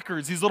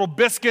crackers, these little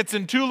biscuits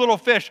and 2 little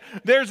fish.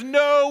 There's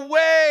no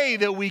way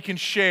that we can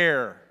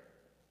share.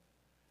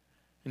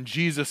 And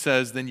Jesus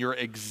says, then you're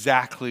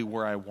exactly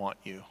where I want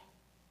you.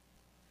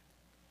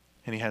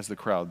 And he has the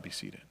crowd be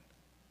seated.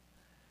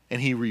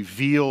 And he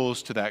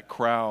reveals to that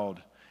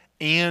crowd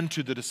and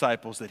to the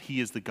disciples that he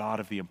is the God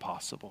of the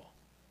impossible.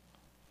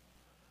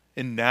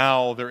 And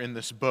now they're in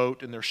this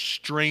boat and they're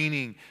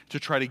straining to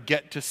try to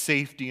get to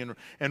safety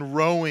and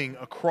rowing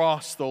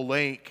across the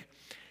lake.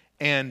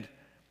 And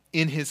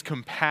in his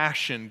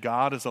compassion,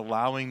 God is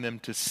allowing them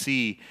to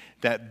see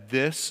that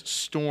this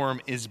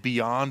storm is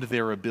beyond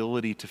their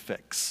ability to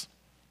fix.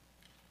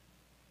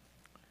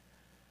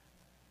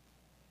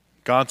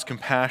 God's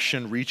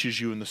compassion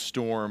reaches you in the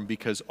storm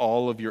because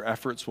all of your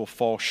efforts will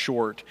fall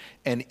short.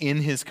 And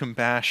in his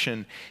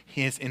compassion,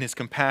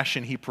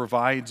 he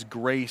provides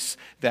grace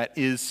that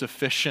is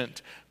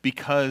sufficient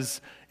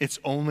because it's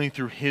only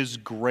through his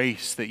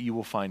grace that you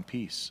will find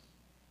peace.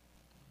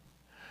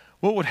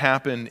 What would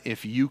happen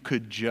if you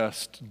could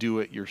just do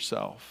it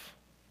yourself?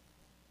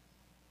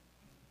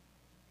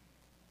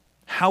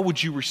 How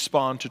would you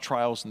respond to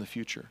trials in the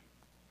future?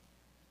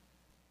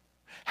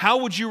 How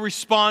would you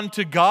respond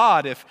to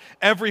God if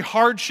every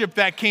hardship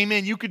that came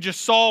in you could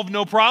just solve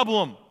no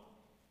problem?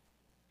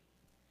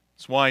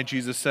 That's why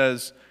Jesus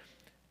says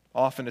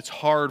often it's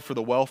hard for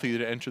the wealthy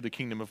to enter the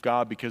kingdom of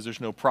God because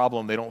there's no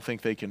problem they don't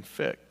think they can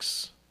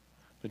fix.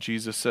 But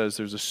Jesus says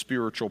there's a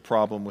spiritual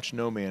problem which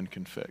no man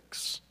can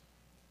fix.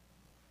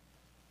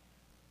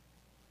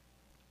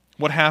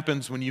 What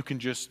happens when you can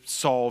just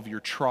solve your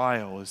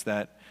trial is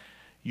that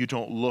you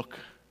don't look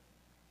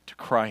to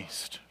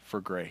Christ for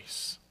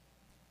grace.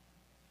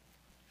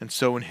 And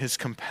so in His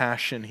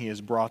compassion, He has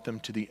brought them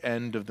to the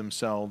end of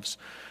themselves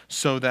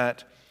so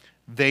that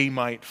they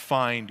might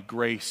find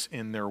grace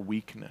in their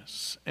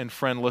weakness. And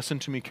friend, listen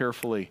to me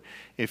carefully.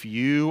 If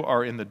you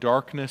are in the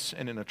darkness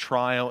and in a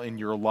trial in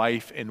your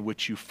life in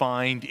which you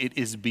find it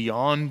is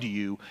beyond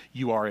you,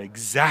 you are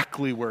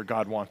exactly where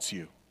God wants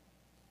you.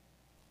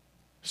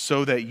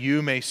 So that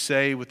you may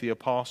say with the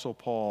Apostle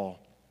Paul,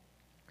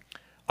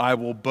 I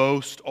will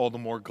boast all the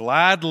more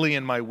gladly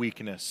in my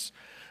weakness,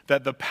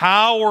 that the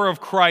power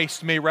of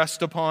Christ may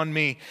rest upon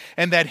me,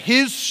 and that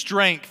His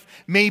strength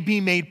may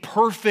be made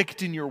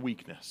perfect in your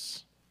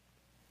weakness.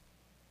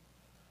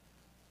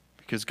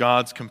 Because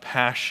God's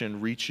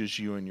compassion reaches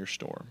you in your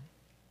storm.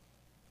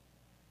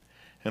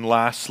 And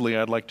lastly,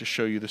 I'd like to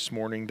show you this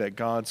morning that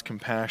God's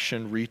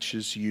compassion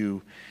reaches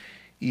you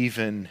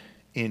even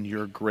in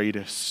your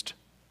greatest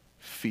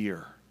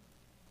fear.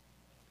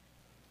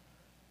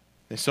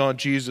 They saw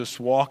Jesus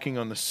walking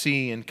on the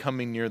sea and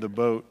coming near the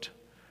boat.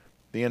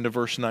 The end of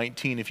verse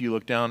 19, if you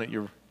look down at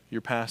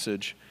your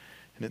passage,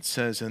 and it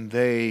says, and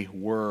they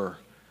were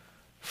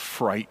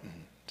frightened.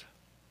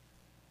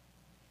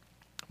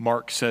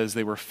 Mark says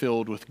they were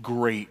filled with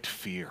great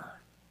fear.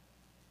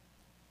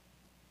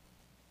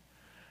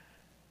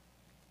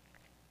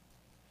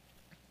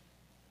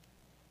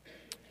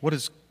 What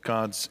is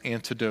God's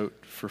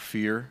antidote for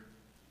fear?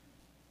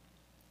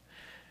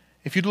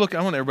 If you'd look,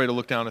 I want everybody to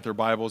look down at their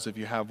Bibles if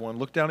you have one.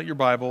 Look down at your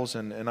Bibles,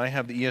 and I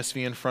have the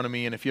ESV in front of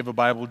me, and if you have a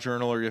Bible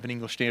journal or you have an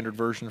English Standard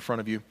Version in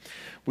front of you,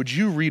 would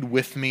you read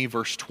with me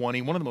verse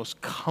 20, one of the most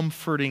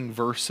comforting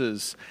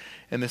verses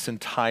in this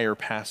entire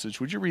passage.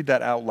 Would you read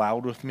that out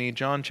loud with me?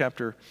 John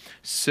chapter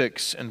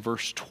 6 and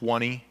verse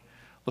 20.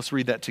 Let's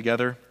read that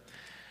together.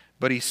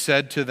 But He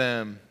said to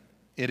them,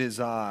 it is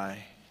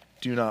I,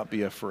 do not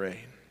be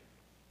afraid.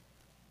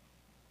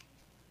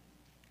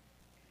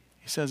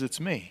 He says, it's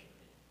me.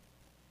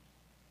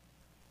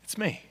 It's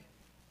me.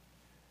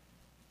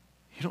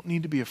 You don't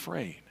need to be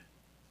afraid.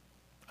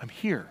 I'm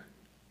here.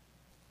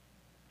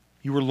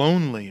 You were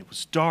lonely. It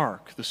was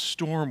dark. The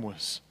storm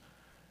was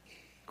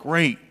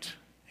great.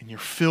 And you're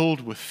filled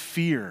with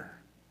fear.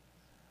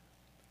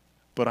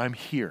 But I'm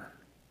here.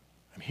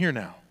 I'm here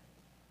now.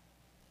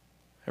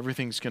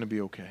 Everything's going to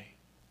be okay.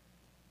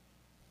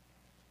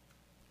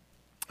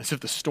 As if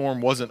the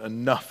storm wasn't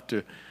enough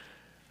to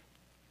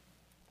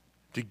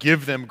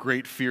give them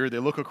great fear. They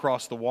look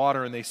across the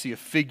water and they see a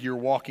figure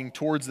walking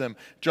towards them.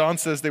 John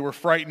says they were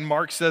frightened.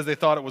 Mark says they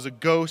thought it was a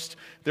ghost.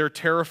 They're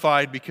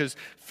terrified because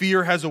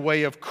fear has a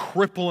way of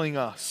crippling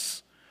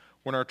us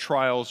when our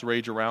trials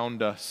rage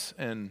around us.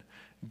 And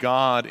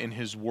God in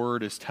His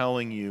Word is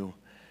telling you,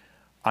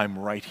 I'm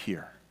right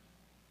here.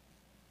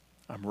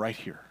 I'm right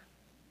here.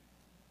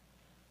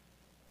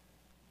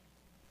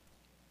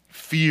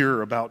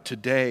 Fear about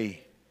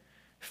today.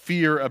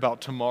 Fear about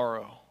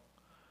tomorrow.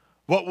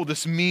 What will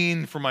this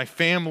mean for my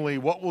family?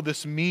 What will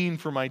this mean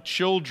for my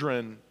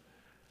children?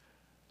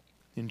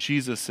 And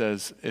Jesus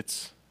says,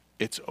 it's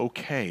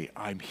okay.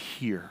 I'm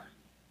here.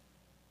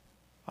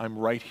 I'm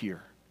right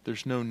here.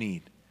 There's no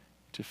need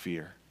to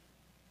fear.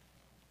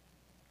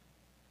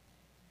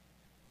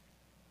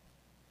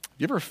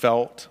 You ever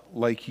felt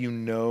like you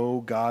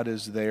know God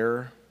is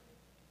there,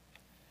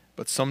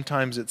 but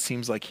sometimes it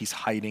seems like He's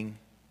hiding?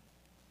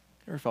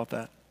 You ever felt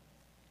that?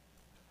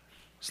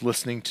 I was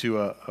listening to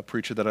a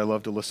preacher that I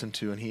love to listen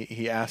to, and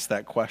he asked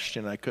that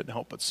question, and I couldn't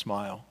help but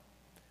smile.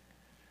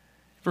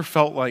 Ever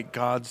felt like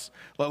God's,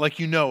 like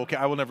you know, okay,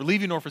 I will never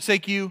leave you nor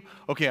forsake you.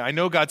 Okay, I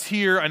know God's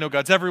here. I know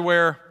God's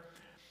everywhere.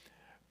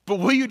 But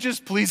will you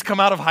just please come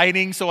out of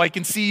hiding so I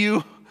can see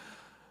you?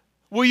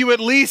 Will you at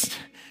least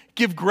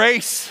give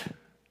grace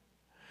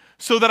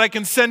so that I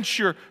can sense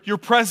your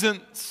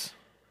presence?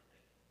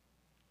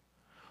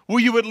 Will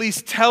you at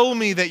least tell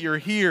me that you're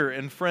here?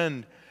 And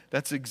friend,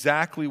 that's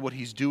exactly what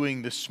He's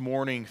doing this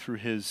morning through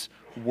His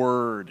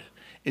Word.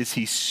 Is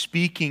He's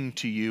speaking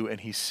to you and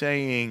He's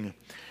saying,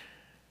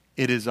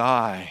 it is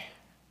I,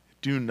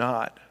 do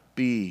not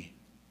be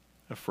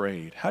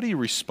afraid. How do you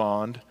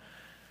respond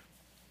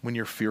when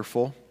you're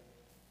fearful?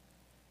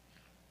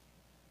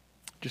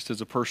 Just as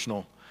a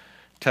personal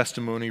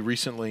testimony,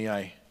 recently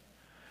I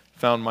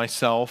found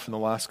myself in the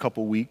last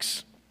couple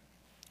weeks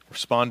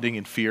responding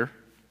in fear.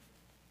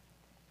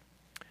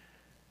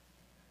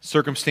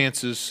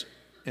 Circumstances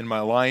in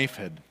my life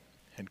had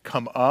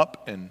come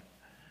up, and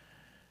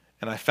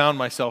And I found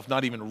myself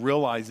not even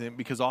realizing it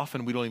because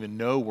often we don't even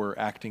know we're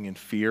acting in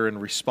fear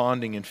and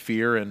responding in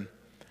fear. And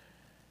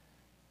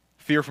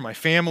fear for my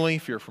family,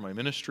 fear for my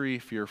ministry,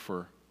 fear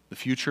for the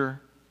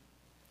future.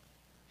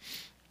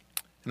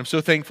 And I'm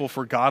so thankful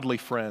for godly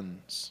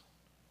friends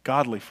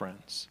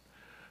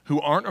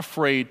who aren't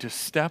afraid to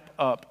step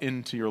up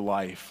into your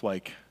life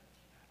like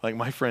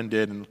my friend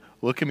did and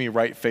look at me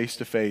right face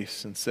to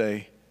face and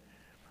say,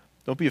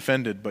 don't be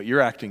offended, but you're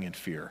acting in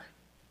fear.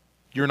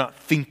 You're not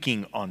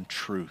thinking on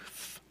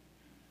truth.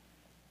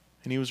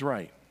 And he was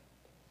right.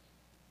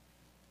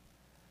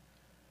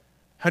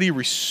 How do you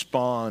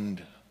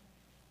respond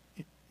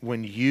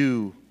when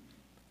you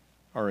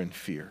are in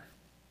fear?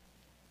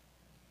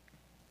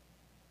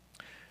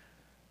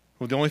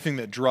 Well, the only thing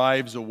that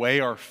drives away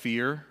our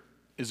fear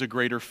is a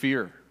greater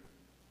fear.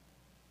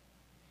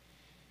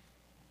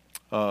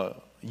 A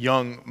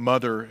young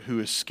mother who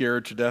is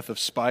scared to death of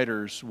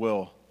spiders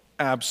will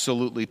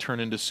absolutely turn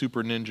into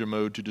super ninja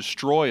mode to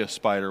destroy a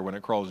spider when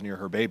it crawls near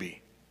her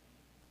baby.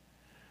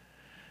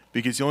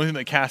 Because the only thing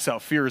that casts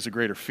out fear is a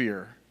greater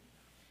fear.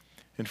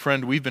 And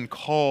friend, we've been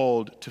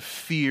called to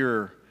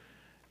fear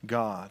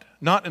God.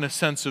 Not in a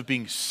sense of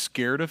being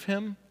scared of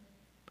Him,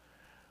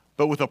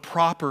 but with a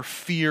proper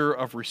fear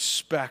of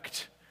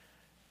respect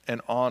and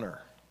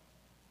honor.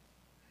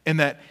 And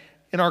that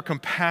in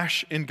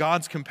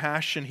God's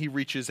compassion, He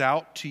reaches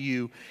out to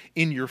you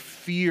in your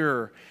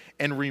fear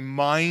and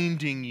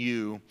reminding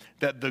you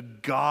that the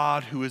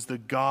God who is the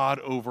God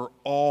over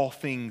all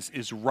things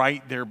is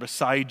right there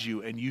beside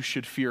you, and you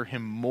should fear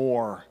Him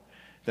more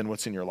than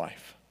what's in your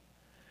life.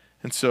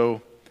 And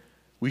so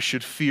we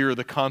should fear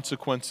the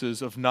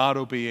consequences of not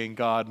obeying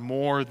God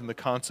more than the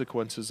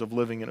consequences of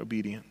living in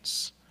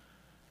obedience.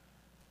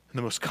 And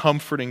the most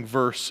comforting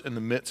verse in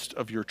the midst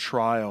of your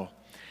trial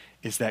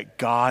is that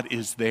God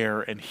is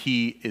there and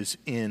He is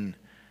in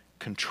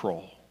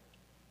control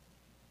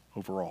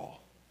over all.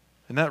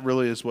 And that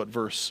really is what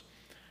verse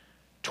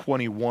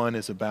 21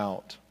 is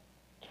about.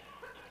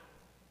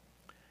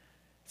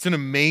 It's an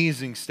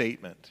amazing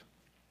statement.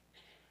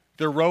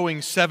 They're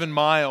rowing 7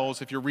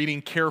 miles. If you're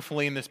reading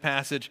carefully in this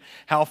passage,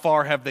 how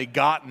far have they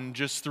gotten?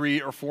 Just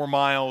 3 or 4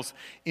 miles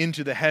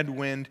into the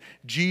headwind.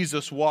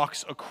 Jesus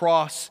walks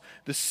across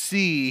the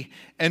sea,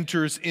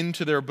 enters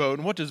into their boat.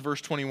 And what does verse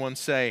 21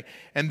 say?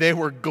 And they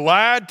were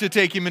glad to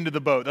take Him into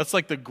the boat. That's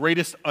like the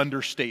greatest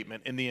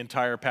understatement in the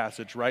entire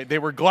passage, right? They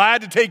were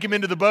glad to take Him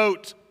into the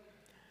boat.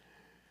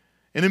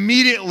 And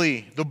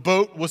immediately the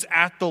boat was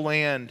at the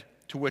land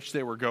to which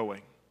they were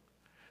going.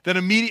 Then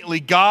immediately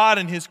God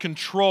in His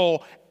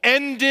control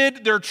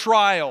ended their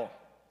trial.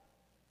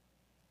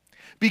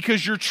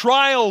 Because your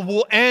trial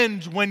will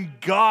end when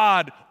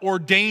God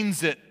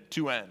ordains it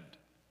to end.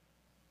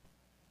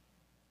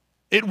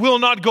 It will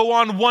not go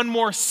on one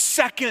more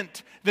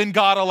second than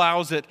God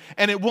allows it,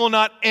 and it will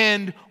not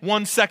end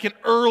 1 second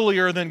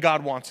earlier than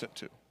God wants it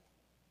to.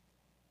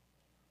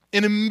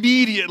 And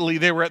immediately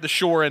they were at the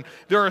shore, and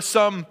there are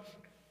some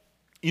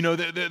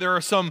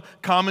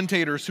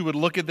commentators who would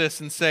look at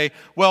this and say,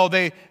 well,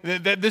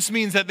 this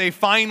means that they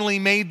finally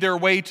made their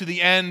way to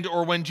the end,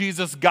 or when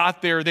Jesus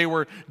got there, they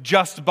were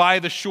just by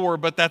the shore.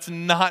 But that's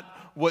not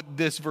what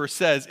this verse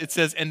says. It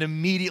says, and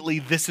immediately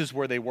this is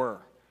where they were.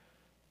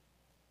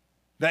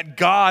 That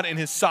God in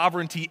His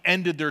sovereignty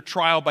ended their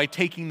trial by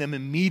taking them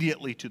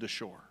immediately to the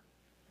shore.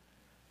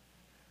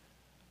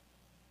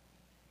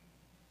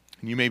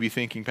 And you may be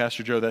thinking,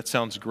 Pastor Joe, that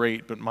sounds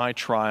great, but my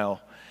trial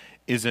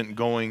isn't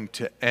going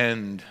to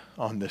end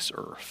on this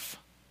earth.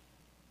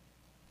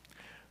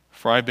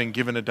 For I've been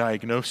given a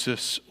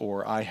diagnosis,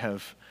 or I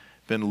have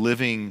been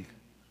living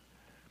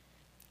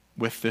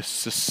with this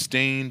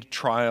sustained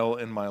trial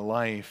in my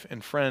life.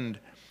 And friend,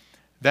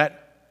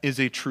 that is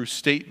a true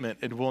statement.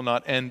 It will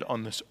not end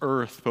on this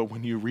earth, but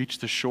when you reach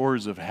the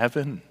shores of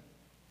heaven,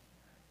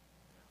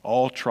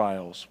 all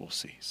trials will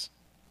cease.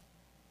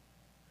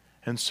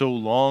 And so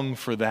long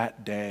for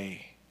that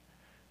day,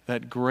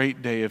 that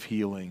great day of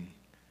healing,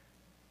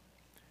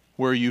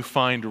 where you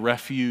find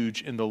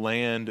refuge in the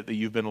land that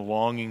you've been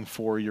longing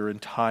for your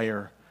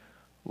entire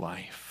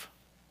life.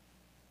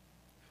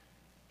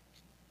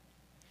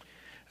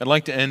 I'd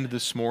like to end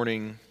this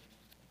morning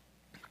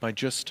by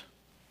just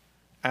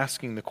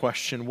asking the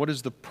question, what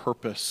is the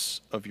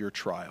purpose of your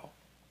trial?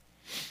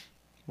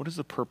 What is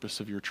the purpose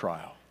of your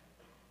trial?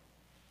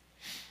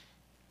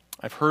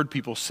 I've heard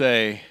people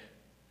say,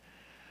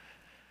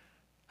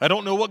 I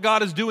don't know what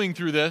God is doing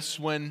through this,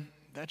 when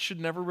that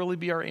should never really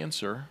be our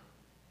answer.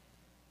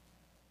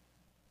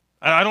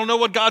 I don't know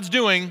what God's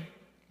doing.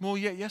 Well,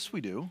 yes,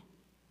 we do.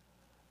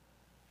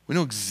 We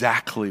know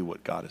exactly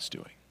what God is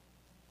doing.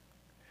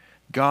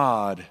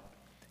 God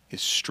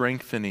is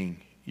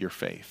strengthening your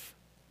faith.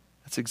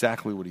 That's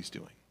exactly what He's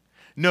doing.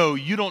 No,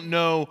 you don't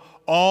know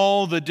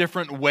all the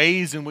different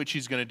ways in which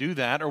He's going to do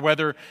that, or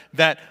whether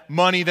that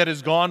money that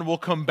is gone will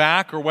come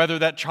back, or whether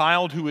that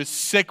child who is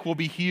sick will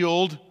be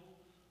healed.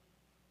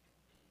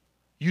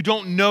 You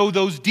don't know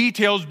those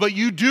details, but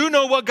you do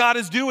know what God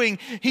is doing.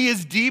 He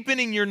is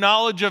deepening your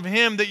knowledge of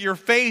Him that your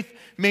faith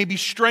may be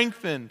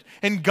strengthened.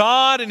 And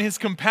God in His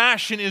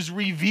compassion is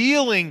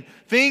revealing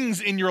things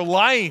in your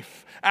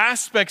life,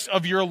 aspects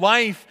of your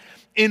life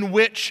in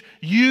which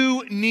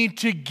you need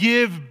to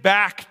give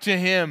back to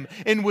Him,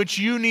 in which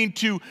you need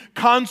to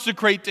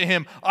consecrate to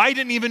Him. I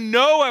didn't even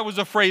know I was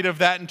afraid of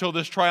that until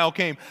this trial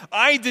came.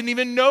 I didn't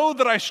even know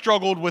that I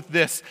struggled with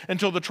this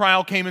until the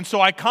trial came. And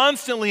so I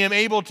constantly am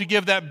able to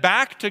give that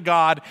back to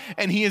God,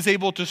 and He is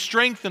able to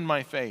strengthen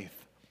my faith.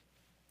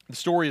 The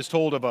story is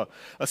told of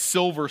a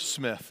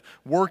silversmith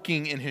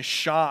working in his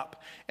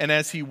shop. And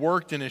as he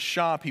worked in his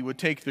shop, he would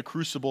take the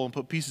crucible and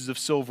put pieces of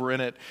silver in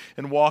it.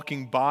 And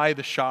walking by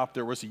the shop,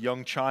 there was a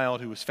young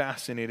child who was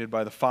fascinated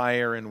by the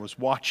fire and was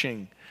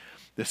watching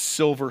the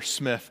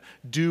silversmith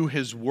do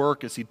his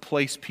work as he'd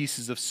place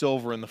pieces of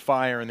silver in the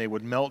fire, and they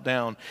would melt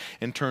down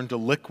and turn to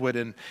liquid.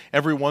 And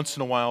every once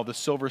in a while, the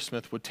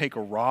silversmith would take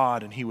a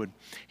rod and he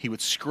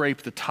would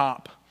scrape the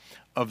top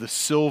of the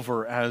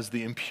silver as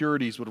the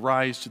impurities would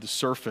rise to the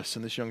surface.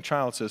 And this young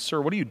child says,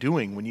 "Sir, what are you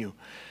doing when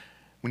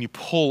you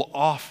pull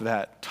off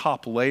that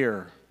top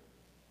layer?"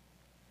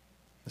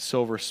 The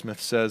silversmith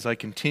says, "I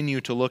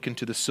continue to look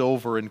into the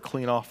silver and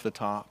clean off the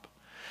top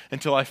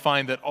until I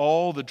find that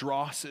all the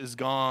dross is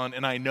gone,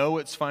 and I know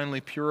it's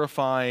finally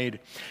purified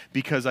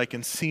because I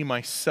can see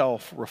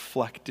myself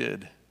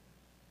reflected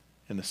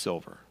in the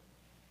silver."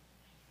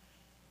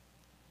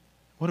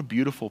 What a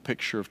beautiful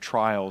picture of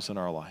trials in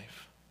our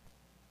life.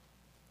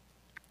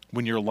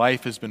 When your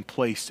life has been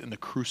placed in the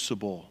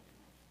crucible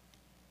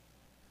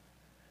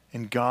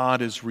and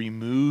God is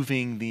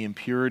removing the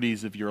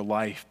impurities of your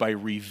life by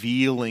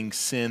revealing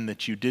sin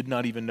that you did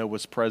not even know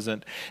was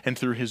present, and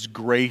through His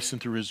grace and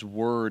through His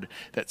word,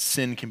 that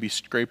sin can be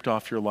scraped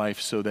off your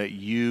life so that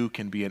you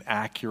can be an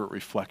accurate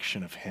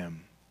reflection of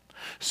Him.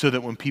 So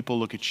that when people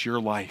look at your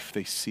life,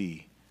 they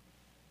see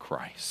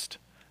Christ.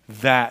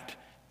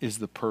 That is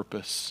the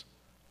purpose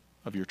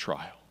of your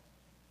trial.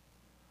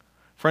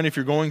 Friend, if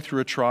you're going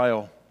through a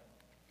trial,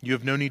 you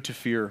have no need to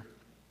fear,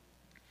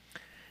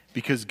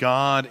 because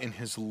God in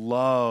His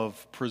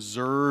love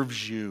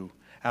preserves you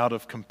out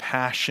of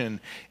compassion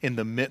in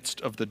the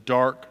midst of the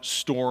dark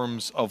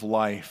storms of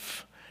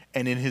life.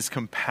 And in His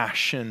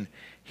compassion,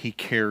 He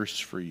cares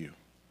for you.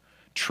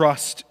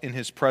 Trust in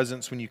His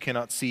presence when you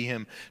cannot see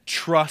Him.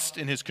 Trust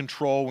in His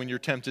control when you're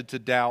tempted to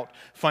doubt.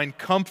 Find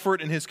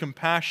comfort in His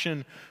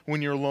compassion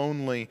when you're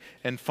lonely,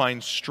 and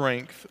find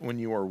strength when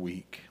you are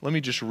weak. Let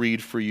me just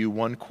read for you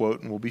one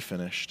quote and we'll be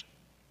finished.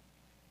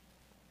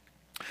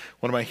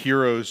 One of my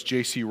heroes,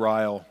 J.C.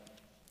 Ryle,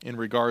 in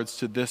regards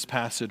to this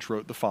passage,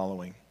 wrote the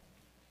following: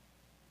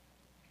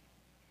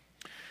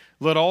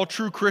 "Let all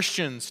true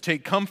Christians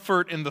take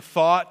comfort in the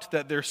thought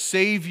that their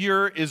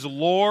Savior is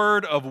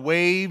Lord of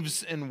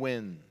waves and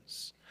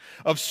winds,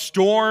 of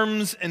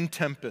storms and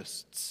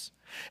tempests,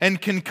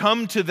 and can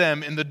come to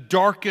them in the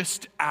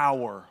darkest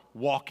hour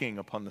walking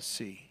upon the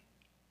sea.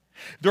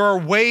 There are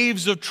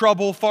waves of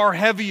trouble far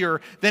heavier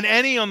than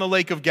any on the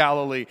Lake of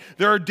Galilee.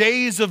 There are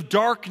days of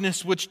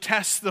darkness which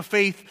test the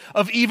faith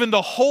of even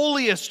the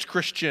holiest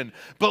Christian.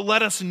 But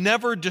let us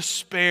never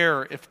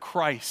despair if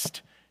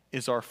Christ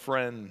is our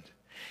friend.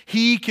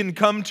 He can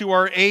come to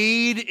our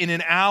aid in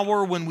an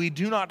hour when we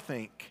do not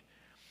think,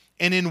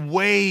 and in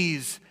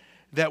ways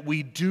that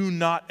we do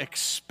not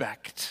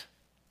expect.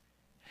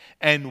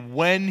 And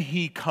when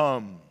He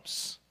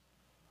comes,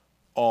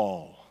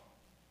 all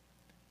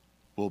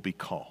will be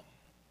calm."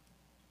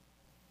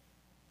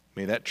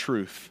 May that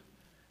truth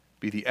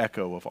be the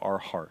echo of our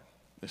heart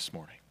this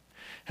morning.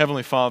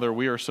 Heavenly Father,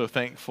 we are so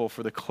thankful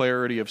for the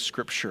clarity of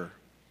Scripture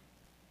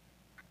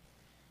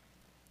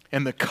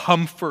and the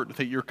comfort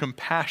that your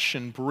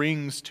compassion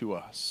brings to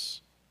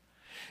us.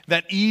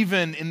 That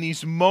even in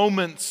these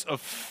moments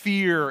of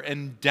fear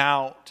and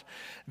doubt,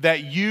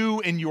 that you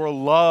in your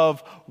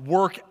love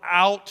work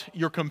out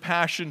your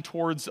compassion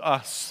towards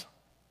us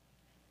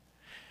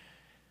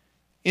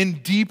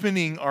in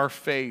deepening our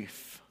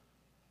faith,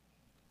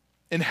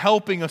 in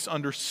helping us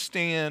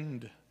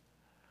understand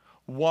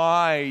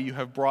why you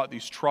have brought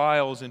these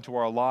trials into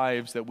our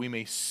lives, that we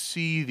may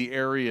see the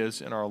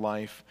areas in our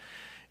life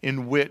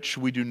in which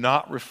we do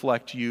not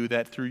reflect you,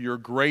 that through your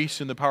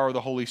grace and the power of the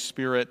Holy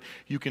Spirit,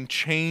 you can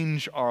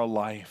change our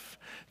life,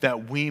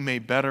 that we may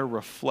better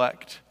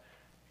reflect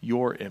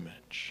your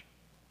image.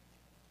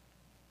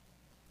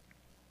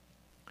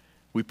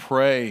 We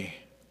pray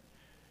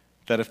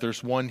that if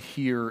there's one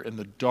here in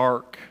the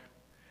dark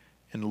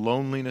and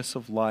loneliness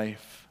of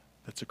life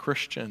that's a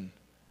Christian,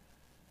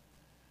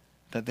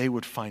 that they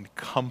would find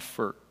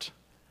comfort,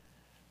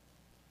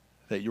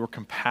 that your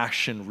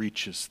compassion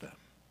reaches them.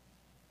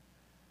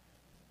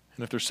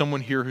 And if there's someone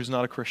here who's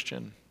not a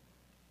Christian,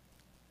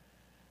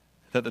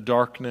 that the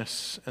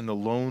darkness and the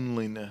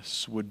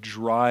loneliness would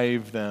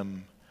drive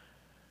them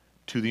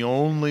to the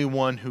only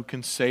one who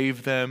can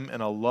save them,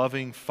 and a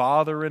loving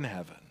Father in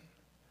heaven,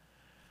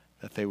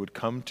 that they would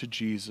come to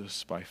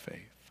Jesus by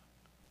faith.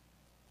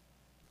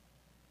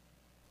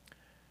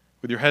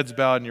 With your heads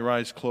bowed and your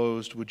eyes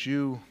closed, would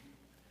you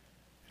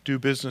do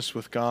business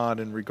with God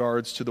in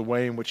regards to the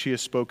way in which He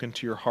has spoken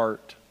to your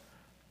heart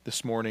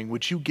this morning,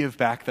 would you give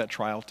back that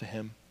trial to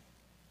Him?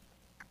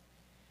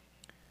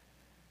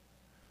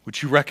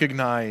 Would you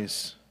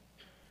recognize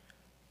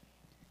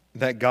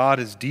that God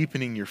is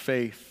deepening your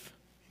faith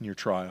in your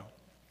trial?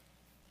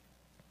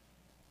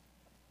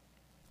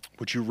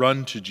 Would you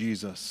run to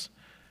Jesus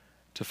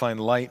to find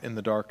light in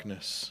the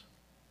darkness,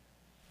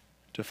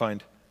 to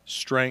find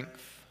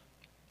strength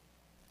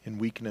in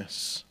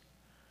weakness,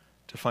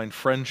 to find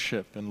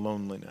friendship in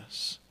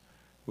loneliness?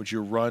 Would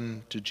you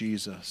run to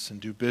Jesus and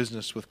do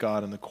business with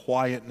God in the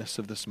quietness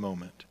of this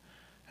moment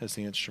as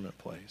the instrument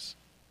plays?